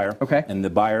sells to the buyer. Okay. And the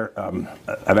buyer,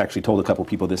 I've actually told a couple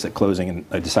people this at closing, and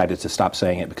I decided to stop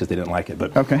saying it because they didn't like it.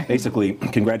 But Okay. basically,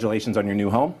 congratulations on your new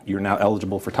home. You're now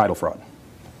eligible for title fraud.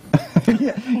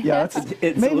 Yeah, that's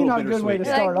It's a maybe little not a good way to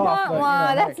bittersweet. start Like, off. wah, But,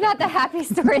 wah, that's not the happy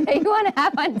story that you want to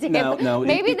have on table. No,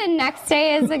 Maybe the next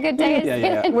day is a good day.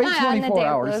 Yeah. Wait Not on the 24 day of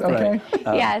hours, closing. okay?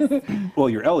 Yes. Well,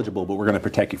 you're eligible, but we're going to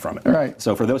protect you from it. Right.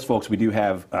 So for those folks, we do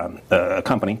have a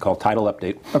company called Title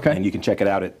Update. Okay. And you can check it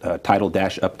out at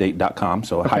title-update.com.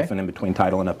 So a hyphen in between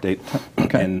title and update.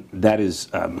 Okay. And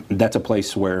that's a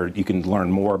place where you can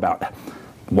learn more about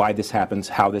why this happens,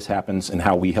 how this happens, and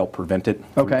how we help prevent it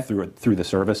Okay. through the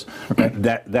service. Okay.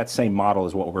 That same model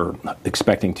is what we're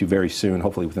expecting to very soon,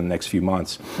 hopefully within the next few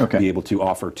months, Okay. be able to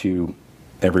offer to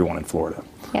everyone in Florida.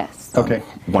 Yes. Okay,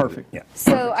 perfect. Yeah.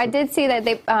 So I did see that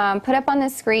they put up on the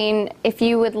screen, if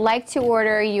you would like to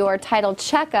order your title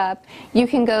checkup, you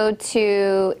can go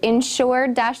to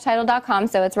insured-title.com,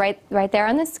 so it's right there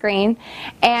on the screen.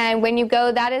 And when you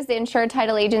go, that is the Insured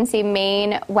Title Agency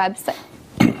main website.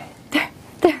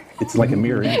 It's like a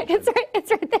mirror image. It's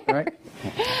right there.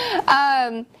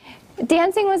 Right?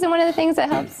 Dancing wasn't one of the things that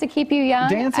helps to keep you young.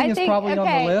 Dancing is probably on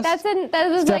the list. That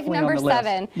was It's like definitely number on the list.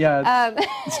 7. Yeah,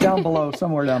 it's down below,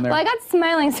 somewhere down there. Well, I got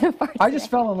smiling so far. I just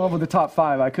fell in love with the top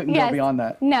 5. I couldn't go beyond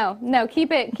that. No,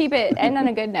 keep it, and on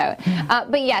a good note.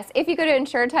 But yes, if you go to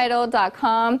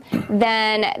insuredtitle.com,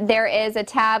 then there is a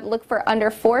tab, look for under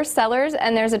for sellers,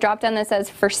 and there's a drop down that says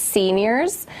for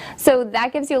seniors. So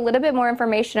that gives you a little bit more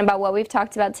information about what we've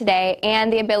talked about today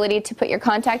and the ability to put your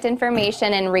contact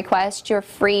information and request your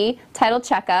free title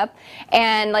checkup.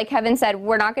 And like Kevin said,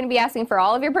 we're not going to be asking for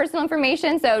all of your personal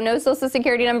information, so no social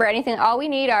security number, anything. All we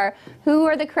need are who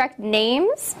are the correct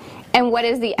names and what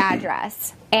is the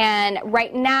address. And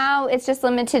right now, it's just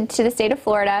limited to the state of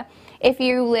Florida. If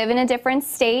you live in a different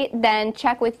state, then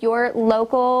check with your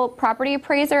local property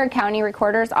appraiser or county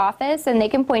recorder's office, and they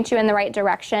can point you in the right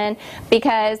direction,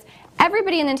 because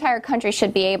everybody in the entire country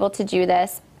should be able to do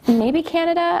this. Maybe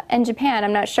Canada and Japan,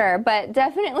 I'm not sure, but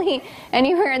definitely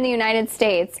anywhere in the United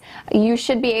States, you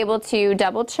should be able to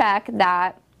double check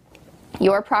that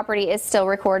your property is still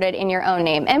recorded in your own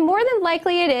name. And more than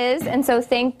likely it is, and so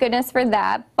thank goodness for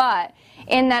that. But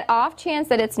in that off chance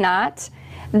that it's not,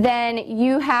 then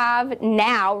you have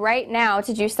now, right now,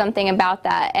 to do something about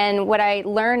that. And what I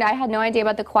learned, I had no idea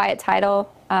about the quiet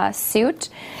title suit.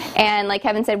 And like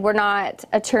Kevin said, we're not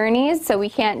attorneys, so we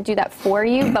can't do that for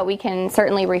you, but we can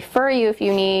certainly refer you if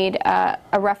you need a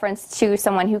reference to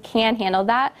someone who can handle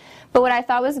that. But what I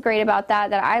thought was great about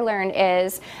that I learned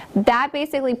is that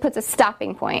basically puts a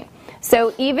stopping point.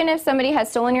 So even if somebody has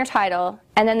stolen your title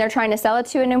and then they're trying to sell it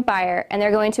to a new buyer and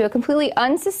they're going to a completely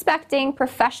unsuspecting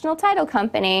professional title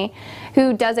company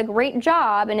who does a great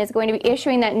job and is going to be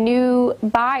issuing that new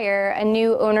buyer a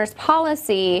new owner's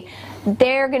policy,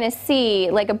 they're going to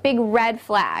see like a big red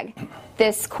flag,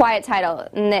 this quiet title,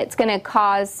 and it's going to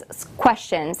cause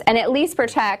questions and at least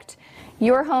protect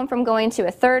your home from going to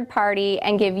a third party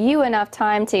and give you enough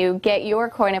time to get your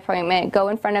court appointment, go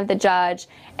in front of the judge,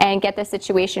 and get the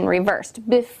situation reversed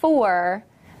before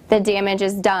the damage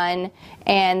is done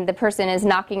and the person is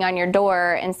knocking on your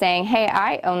door and saying, hey,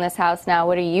 I own this house now,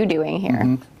 what are you doing here?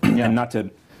 Mm-hmm. Yeah. And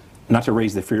not to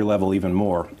raise the fear level even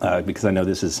more, because I know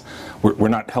this is, we're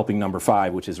not helping number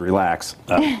 5, which is relax,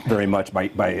 very much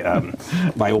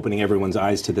by opening everyone's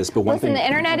eyes to this. But one thing, the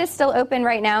internet is still open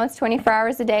right now. It's 24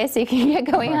 hours a day, so you can get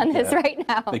going on this right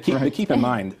now. But keep in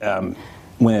mind,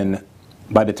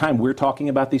 by the time we're talking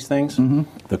about these things,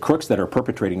 the crooks that are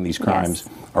perpetrating these crimes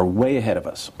are way ahead of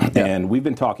us. Yeah. And we've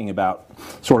been talking about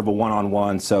sort of a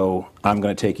one-on-one, so I'm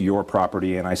going to take your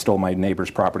property and I stole my neighbor's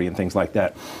property and things like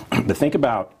that. But think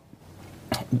about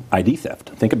ID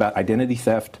theft. Think about identity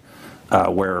theft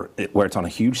where it's on a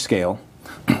huge scale.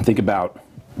 Think about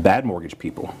bad mortgage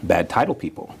people, bad title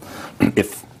people.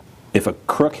 If a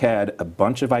crook had a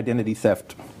bunch of identity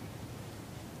theft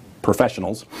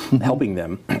professionals helping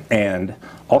them and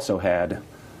also had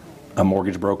a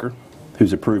mortgage broker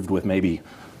who's approved with maybe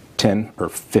 10 or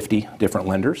 50 different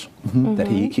lenders that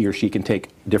he or she can take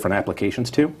different applications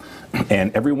to,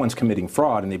 and everyone's committing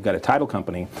fraud, and they've got a title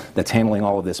company that's handling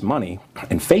all of this money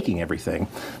and faking everything,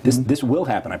 this will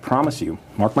happen. I promise you,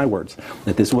 mark my words,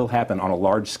 that this will happen on a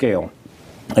large scale.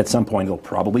 At some point, it'll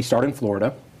probably start in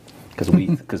Florida, because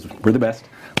we're the best,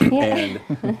 and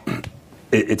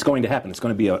it's going to happen. It's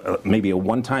going to be maybe a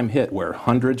one-time hit where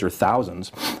hundreds or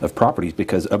thousands of properties,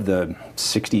 because of the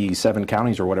 67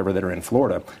 counties or whatever that are in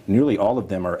Florida, nearly all of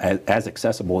them are as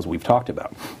accessible as we've talked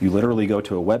about. You literally go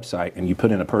to a website and you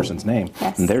put in a person's name,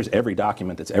 and there's every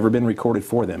document that's ever been recorded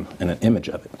for them and an image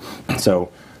of it.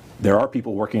 So there are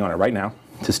people working on it right now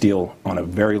to steal on a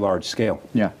very large scale.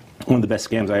 Yeah. One of the best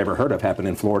scams I ever heard of happened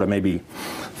in Florida maybe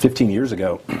 15 years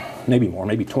ago, maybe more,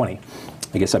 maybe 20.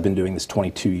 I guess I've been doing this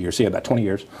 22 years, so yeah, about 20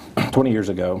 years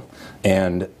ago,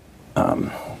 and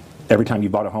every time you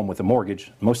bought a home with a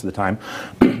mortgage, most of the time,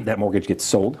 that mortgage gets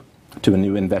sold to a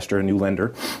new investor, a new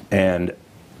lender, and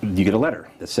you get a letter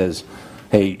that says,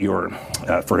 hey,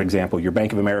 for example, your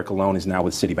Bank of America loan is now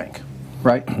with Citibank.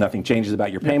 Right. Nothing changes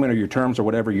about your payment or your terms or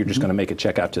whatever, you're just going to make a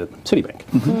check out to Citibank.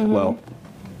 Well,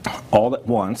 all at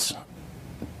once,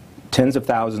 tens of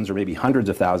thousands or maybe hundreds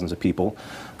of thousands of people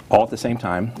all at the same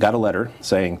time got a letter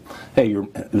saying, hey,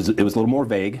 it was a little more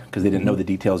vague because they didn't know the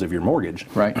details of your mortgage.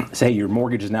 Right. Say, hey, your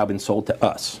mortgage has now been sold to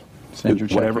us. Send your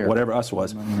check here. Whatever us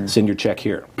was, send your check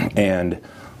here. And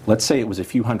let's say it was a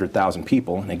few 100,000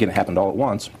 people, and again, it happened all at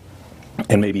once,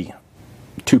 and maybe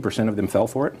 2% of them fell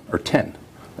for it, or 10,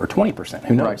 or 20%,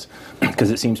 who knows?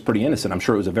 Because it seems pretty innocent. I'm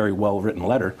sure it was a very well-written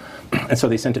letter, and so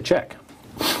they sent a check.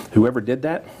 Whoever did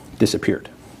that disappeared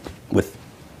with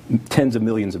tens of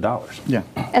millions of dollars. Yeah.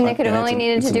 And they could have only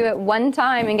needed to do it one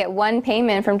time and get one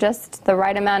payment from just the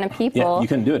right amount of people. Yeah, you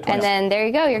couldn't do it twice. And then there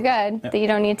you go, you're good. Yeah. You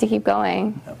don't need to keep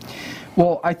going.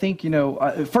 Well, I think,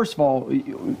 first of all,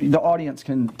 the audience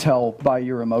can tell by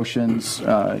your emotions,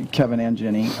 Kevin and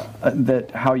Jenny,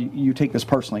 that how you take this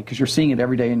personally, because you're seeing it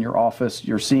every day in your office.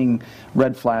 You're seeing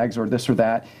red flags or this or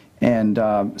that. And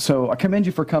so I commend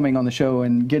you for coming on the show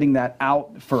and getting that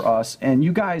out for us. And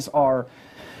you guys are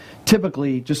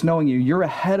typically, just knowing you're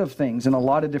ahead of things in a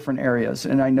lot of different areas.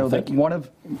 And I know that one of,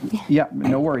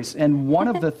 no worries. And one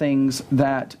of the things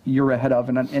that you're ahead of,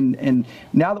 and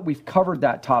now that we've covered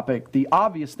that topic, the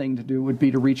obvious thing to do would be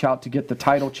to reach out to get the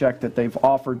title check that they've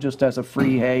offered just as a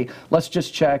free, hey, let's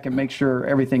just check and make sure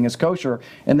everything is kosher.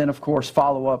 And then, of course,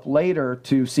 follow up later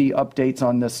to see updates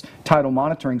on this title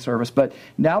monitoring service. But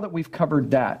now that we've covered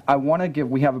that, I want to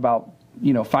we have about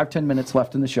 5-10 minutes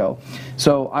left in the show.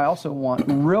 So I also want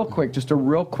just a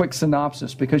real quick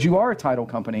synopsis, because you are a title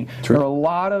company. True. There are a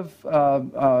lot of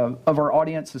our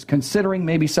audience is considering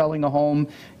maybe selling a home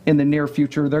in the near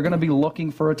future. They're going to be looking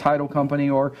for a title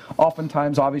company, or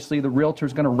oftentimes, obviously, the realtor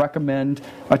is going to recommend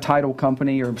a title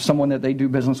company or someone that they do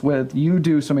business with. You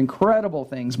do some incredible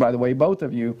things, by the way, both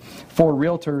of you, for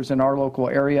realtors in our local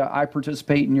area. I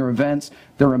participate in your events.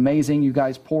 They're amazing. You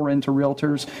guys pour into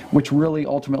realtors, which really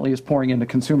ultimately is pouring into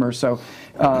consumers. So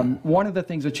one of the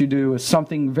things that you do is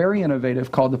something very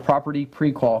innovative called the property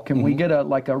pre-qual. Can we get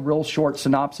a real short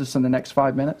synopsis in the next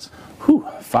 5 minutes? Whew,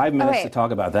 5 minutes to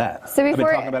talk about that. So I've been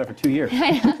talking about it for 2 years.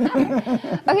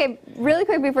 Okay, really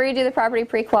quick before you do the property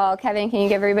pre-qual, Kevin, can you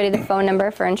give everybody the phone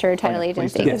number for Insured Title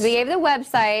Agency? Because we gave the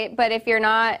website, but if you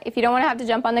don't want to have to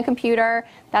jump on the computer,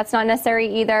 that's not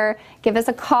necessary either. Give us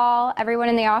a call. Everyone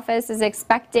in the office is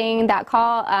expecting that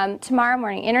call tomorrow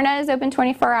morning. Internet is open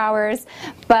 24 hours,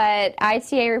 but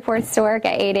ITA reports to work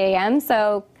at 8 a.m.,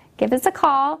 so give us a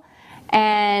call.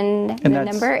 And the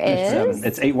number is?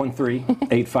 It's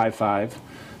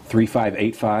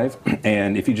 813-855-3585.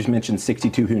 And if you just mention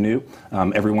 62 Who Knew,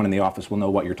 everyone in the office will know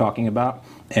what you're talking about.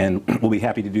 And we'll be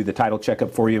happy to do the title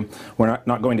checkup for you. We're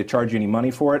not going to charge you any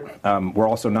money for it. We're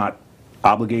also not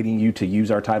obligating you to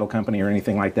use our title company or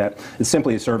anything like that. It's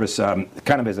simply a service kind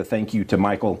of as a thank you to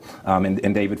Michael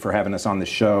and David for having us on this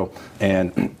show.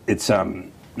 And it's,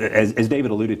 as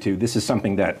David alluded to, this is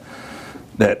something that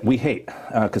we hate,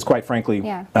 because quite frankly,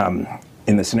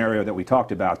 in the scenario that we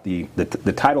talked about, the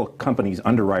title company's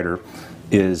underwriter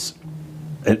is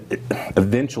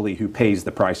eventually who pays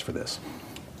the price for this.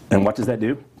 And what does that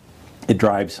do? It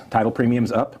drives title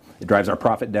premiums up, it drives our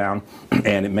profit down,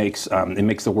 and it makes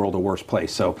the world a worse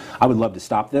place. So I would love to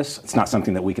stop this. It's not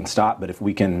something that we can stop, but if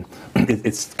we can,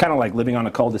 it's kind of like living on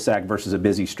a cul-de-sac versus a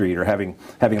busy street, or having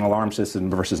an alarm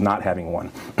system versus not having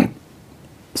one.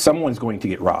 Someone's going to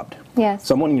get robbed. Yes.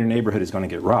 Someone in your neighborhood is going to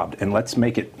get robbed, and let's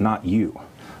make it not you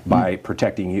by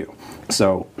protecting you.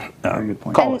 So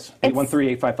call us,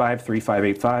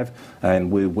 813-855-3585,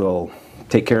 and we will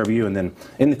take care of you. And then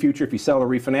in the future, if you sell or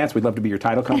refinance, we'd love to be your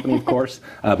title company, of course,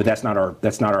 but that's not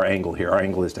our angle here. Our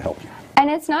angle is to help you. And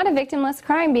it's not a victimless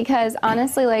crime, because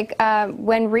honestly,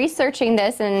 when researching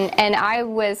this, and I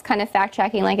was kind of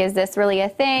fact-checking, is this really a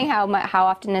thing? How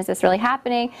often is this really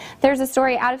happening? There's a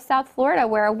story out of South Florida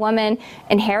where a woman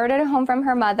inherited a home from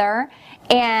her mother,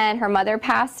 and her mother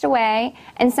passed away,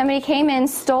 and somebody came in,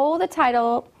 stole the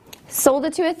title, sold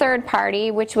it to a third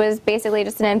party, which was basically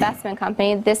just an investment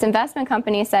company. This investment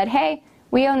company said, hey,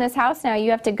 we own this house now,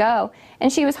 you have to go.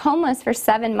 And she was homeless for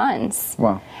 7 months.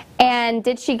 Wow. And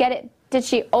did she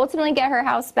ultimately get her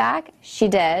house back? She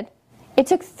did. It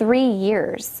took 3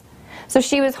 years. So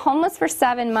she was homeless for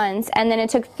 7 months, and then it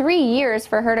took 3 years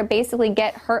for her to basically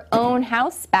get her own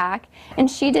house back, and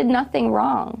she did nothing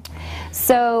wrong.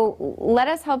 So let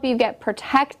us help you get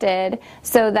protected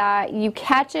so that you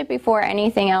catch it before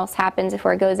anything else happens,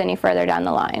 before it goes any further down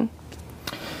the line.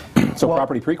 So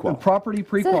property pre-qual. Property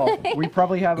pre-qual. We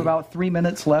probably have about 3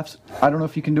 minutes left. I don't know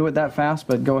if you can do it that fast,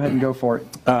 but go ahead and go for it.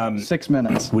 6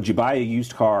 minutes. Would you buy a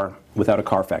used car without a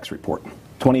Carfax report?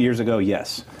 20 years ago,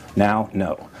 yes. Now,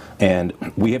 no. And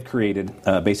we have created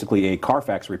basically a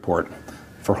Carfax report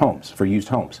for homes, for used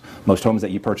homes. Most homes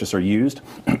that you purchase are used,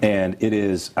 and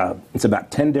it's about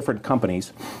 10 different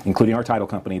companies, including our title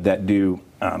company, that do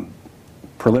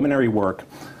preliminary work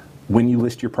when you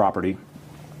list your property,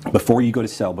 before you go to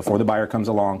sell, before the buyer comes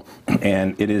along,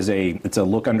 and it's a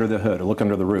look under the hood, a look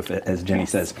under the roof, as Jenny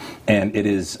says, and it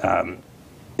is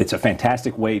it's a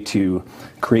fantastic way to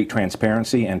create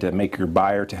transparency and to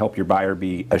help your buyer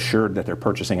be assured that they're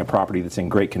purchasing a property that's in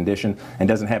great condition and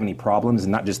doesn't have any problems,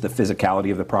 and not just the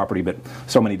physicality of the property, but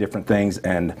so many different things.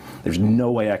 And there's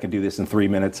no way I can do this in 3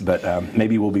 minutes, but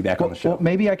maybe we'll be back on the show. Well,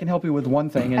 maybe I can help you with one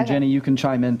thing, and Jenny, you can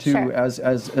chime in too. Sure.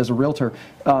 As a realtor.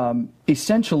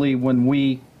 Essentially, when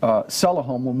we sell a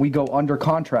home, when we go under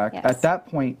contract, Yes. at that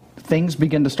point, things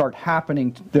begin to start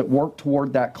happening that work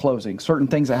toward that closing. Certain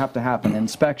things that have to happen,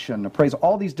 inspection, appraisal,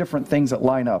 all these different things that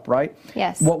line up, right?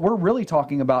 Yes. What we're really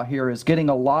talking about here is getting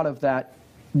a lot of that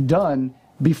done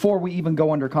before we even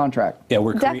go under contract. Yeah,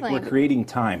 we're Definitely. creating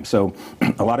time. So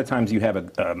a lot of times you have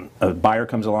a buyer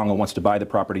comes along and wants to buy the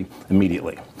property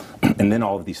immediately, and then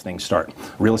all of these things start.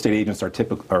 Real estate agents are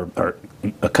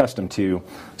accustomed to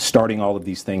starting all of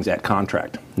these things at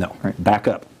contract. No, back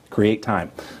up, create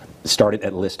time, start it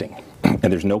at listing, and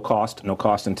there's no cost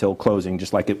until closing,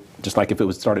 just like if it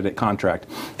was started at contract,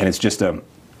 and it's just a.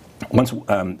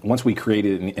 Once we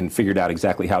created and figured out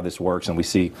exactly how this works, and we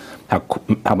see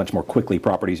how much more quickly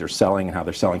properties are selling and how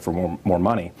they're selling for more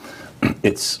money,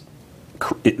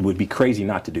 it would be crazy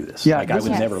not to do this. Yeah, I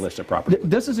would Yes. never list a property.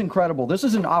 This is incredible. This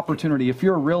is an opportunity if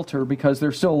you're a realtor, because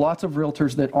there's still lots of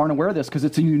realtors that aren't aware of this, because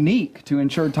it's unique to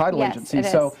insured title Yes, agencies.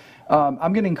 it So is.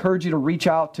 I'm going to encourage you to reach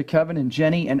out to Kevin and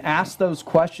Jenny and ask those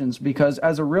questions, because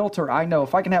as a realtor, I know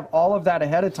if I can have all of that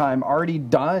ahead of time already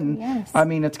done, Yes. I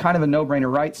mean, it's kind of a no-brainer,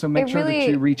 right? So make It sure that really-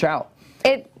 you reach out.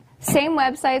 Same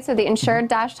website, so the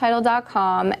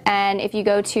insured-title.com, and if you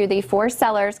go to the for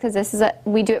sellers, because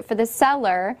we do it for the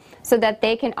seller, so that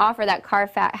they can offer that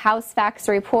house facts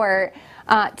report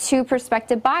to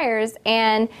prospective buyers.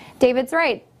 And David's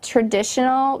right.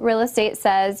 Traditional real estate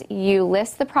says you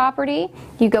list the property,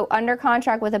 you go under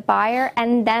contract with a buyer,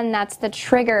 and then that's the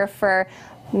trigger for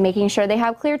making sure they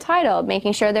have clear title,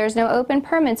 making sure there's no open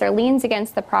permits or liens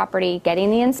against the property,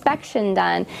 getting the inspection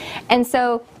done. And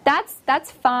so that's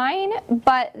fine,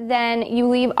 but then you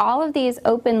leave all of these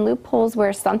open loopholes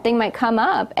where something might come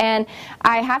up. And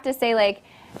I have to say, like,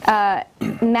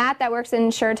 Matt that works in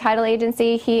Insured Title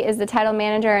Agency, he is the title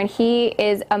manager, and he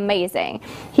is amazing.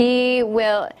 He's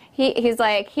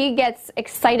like, he gets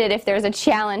excited if there's a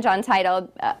challenge on title,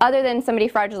 other than somebody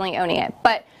fraudulently owning it.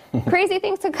 But crazy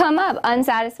things could come up,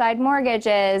 unsatisfied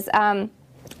mortgages,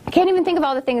 I can't even think of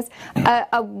all the things,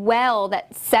 a well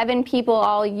that 7 people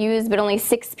all use, but only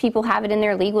 6 people have it in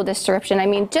their legal description. I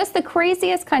mean, just the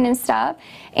craziest kind of stuff.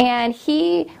 And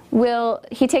he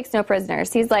takes no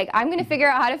prisoners. He's like, I'm going to figure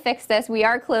out how to fix this. We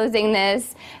are closing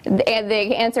this. The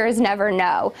answer is never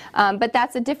no. But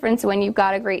that's a difference when you've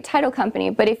got a great title company.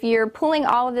 But if you're pulling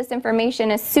all of this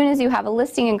information as soon as you have a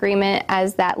listing agreement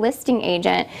as that listing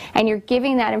agent, and you're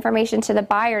giving that information to the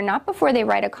buyer, not before they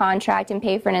write a contract and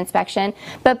pay for an inspection,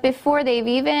 but before they've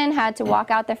even had to walk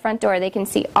out the front door, they can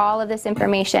see all of this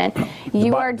information.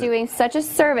 You are doing such a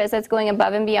service that's going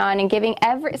above and beyond and giving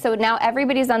so now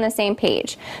everybody's on the same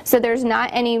page. So there's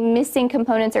not any missing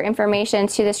components or information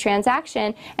to this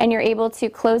transaction, and you're able to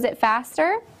close it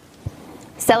faster.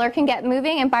 Seller can get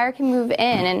moving and buyer can move in,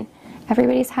 and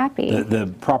everybody's happy.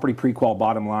 The property pre-qual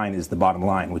bottom line is the bottom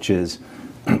line, which is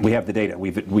we have the data.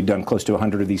 We've done close to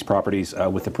 100 of these properties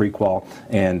with the pre-qual,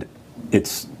 and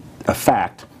it's a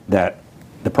fact that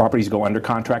the properties go under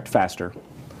contract faster,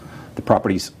 the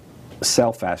properties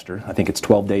sell faster. I think it's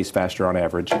 12 days faster on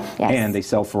average, Yes. and they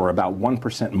sell for about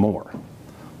 1% more.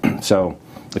 So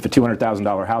if a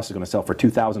 $200,000 house is going to sell for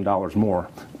 $2,000 more,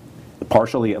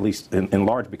 partially, at least in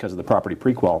large, because of the property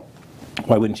pre-qual,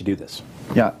 why wouldn't you do this?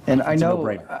 Yeah, and I It's a know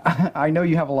no-brainer. I know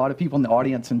you have a lot of people in the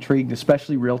audience intrigued,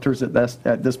 especially realtors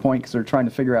at this point, because they're trying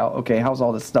to figure out, okay, how's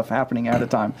all this stuff happening at a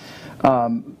time?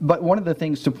 But one of the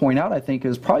things to point out, I think,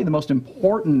 is probably the most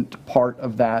important part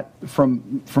of that,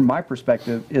 from my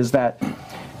perspective, is that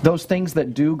those things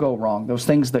that do go wrong, those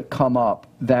things that come up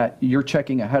that you're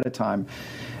checking ahead of time,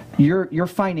 you're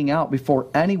finding out before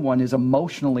anyone is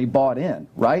emotionally bought in,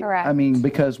 right? Correct. I mean,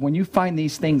 because when you find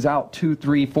these things out 2,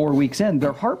 3, 4 weeks in,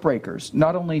 they're heartbreakers,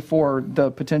 not only for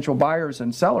the potential buyers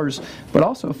and sellers, but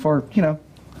also for,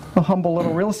 a humble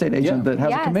little real estate agent Yeah. that has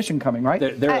Yes. a commission coming, right?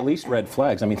 There are at least red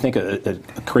flags. I mean, think a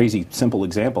crazy simple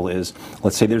example is,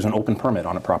 let's say there's an open permit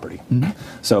on a property. Mm-hmm.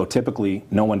 So typically,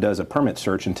 no one does a permit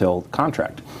search until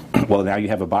contract. Well, now you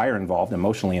have a buyer involved,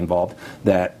 emotionally involved,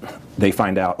 that they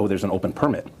find out, oh, there's an open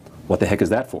permit. What the heck is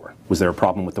that for? Was there a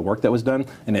problem with the work that was done?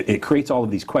 And it creates all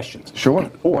of these questions. Sure.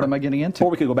 What am I getting into? Or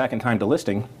we could go back in time to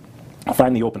listing,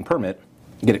 find the open permit,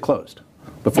 get it closed.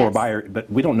 before a Yes. buyer, but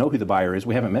we don't know who the buyer is.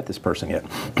 We haven't met this person yet.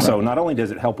 So not only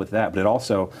does it help with that, but it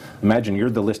also, imagine you're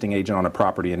the listing agent on a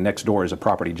property and next door is a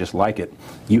property just like it.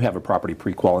 You have a property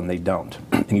pre-qual and they don't.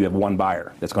 And you have one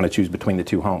buyer that's going to choose between the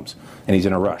two homes and he's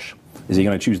in a rush. Is he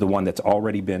going to choose the one that's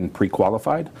already been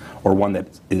pre-qualified or one that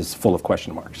is full of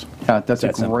question marks? That's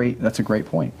That simple. that's a great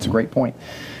point. It's a great point.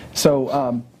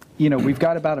 So, we've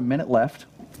got about a minute left.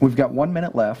 We've got 1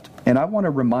 minute left, and I want to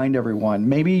remind everyone,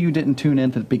 maybe you didn't tune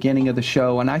in to the beginning of the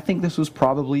show, and I think this was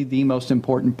probably the most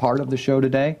important part of the show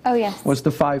today. Oh, yes. Was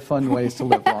the 5 fun ways to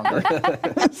live longer.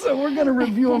 So we're going to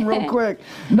review them real quick.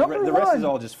 Number The rest one. is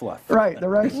all just fluff. Right, the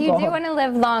rest is You all. do want to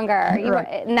live longer, Right.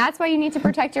 and that's why you need to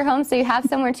protect your home so you have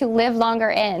somewhere to live longer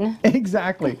in.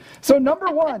 Exactly. So number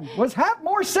one was have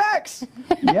more sex.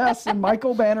 Yes, and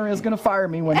Michael Banner is going to fire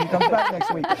me when he comes back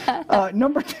next week.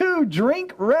 Number 2,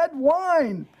 drink red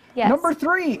wine. Yes. Number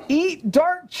 3, eat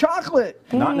dark chocolate.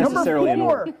 Not necessarily in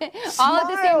Number order. 4, All at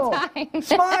the same time.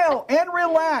 smile and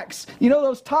relax.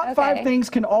 Those top 5 Okay. things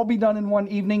can all be done in one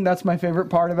evening. That's my favorite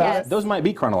part about Yes. Those might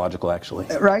be chronological, actually.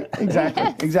 it. Right?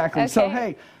 Exactly. So,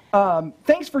 Okay. hey,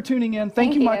 thanks for tuning in.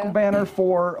 Thank you, you. Michael Banner,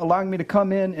 for allowing me to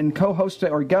come in and co-host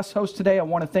or guest host today. I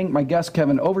want to thank my guest,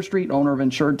 Kevin Overstreet, owner of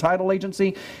Insured Title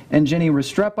Agency, and Jenny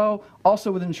Restrepo,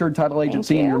 also with Insured Title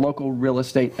Agency and you. your local real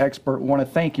estate expert. I want to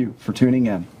thank you for tuning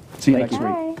in. See you next week.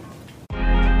 Bye.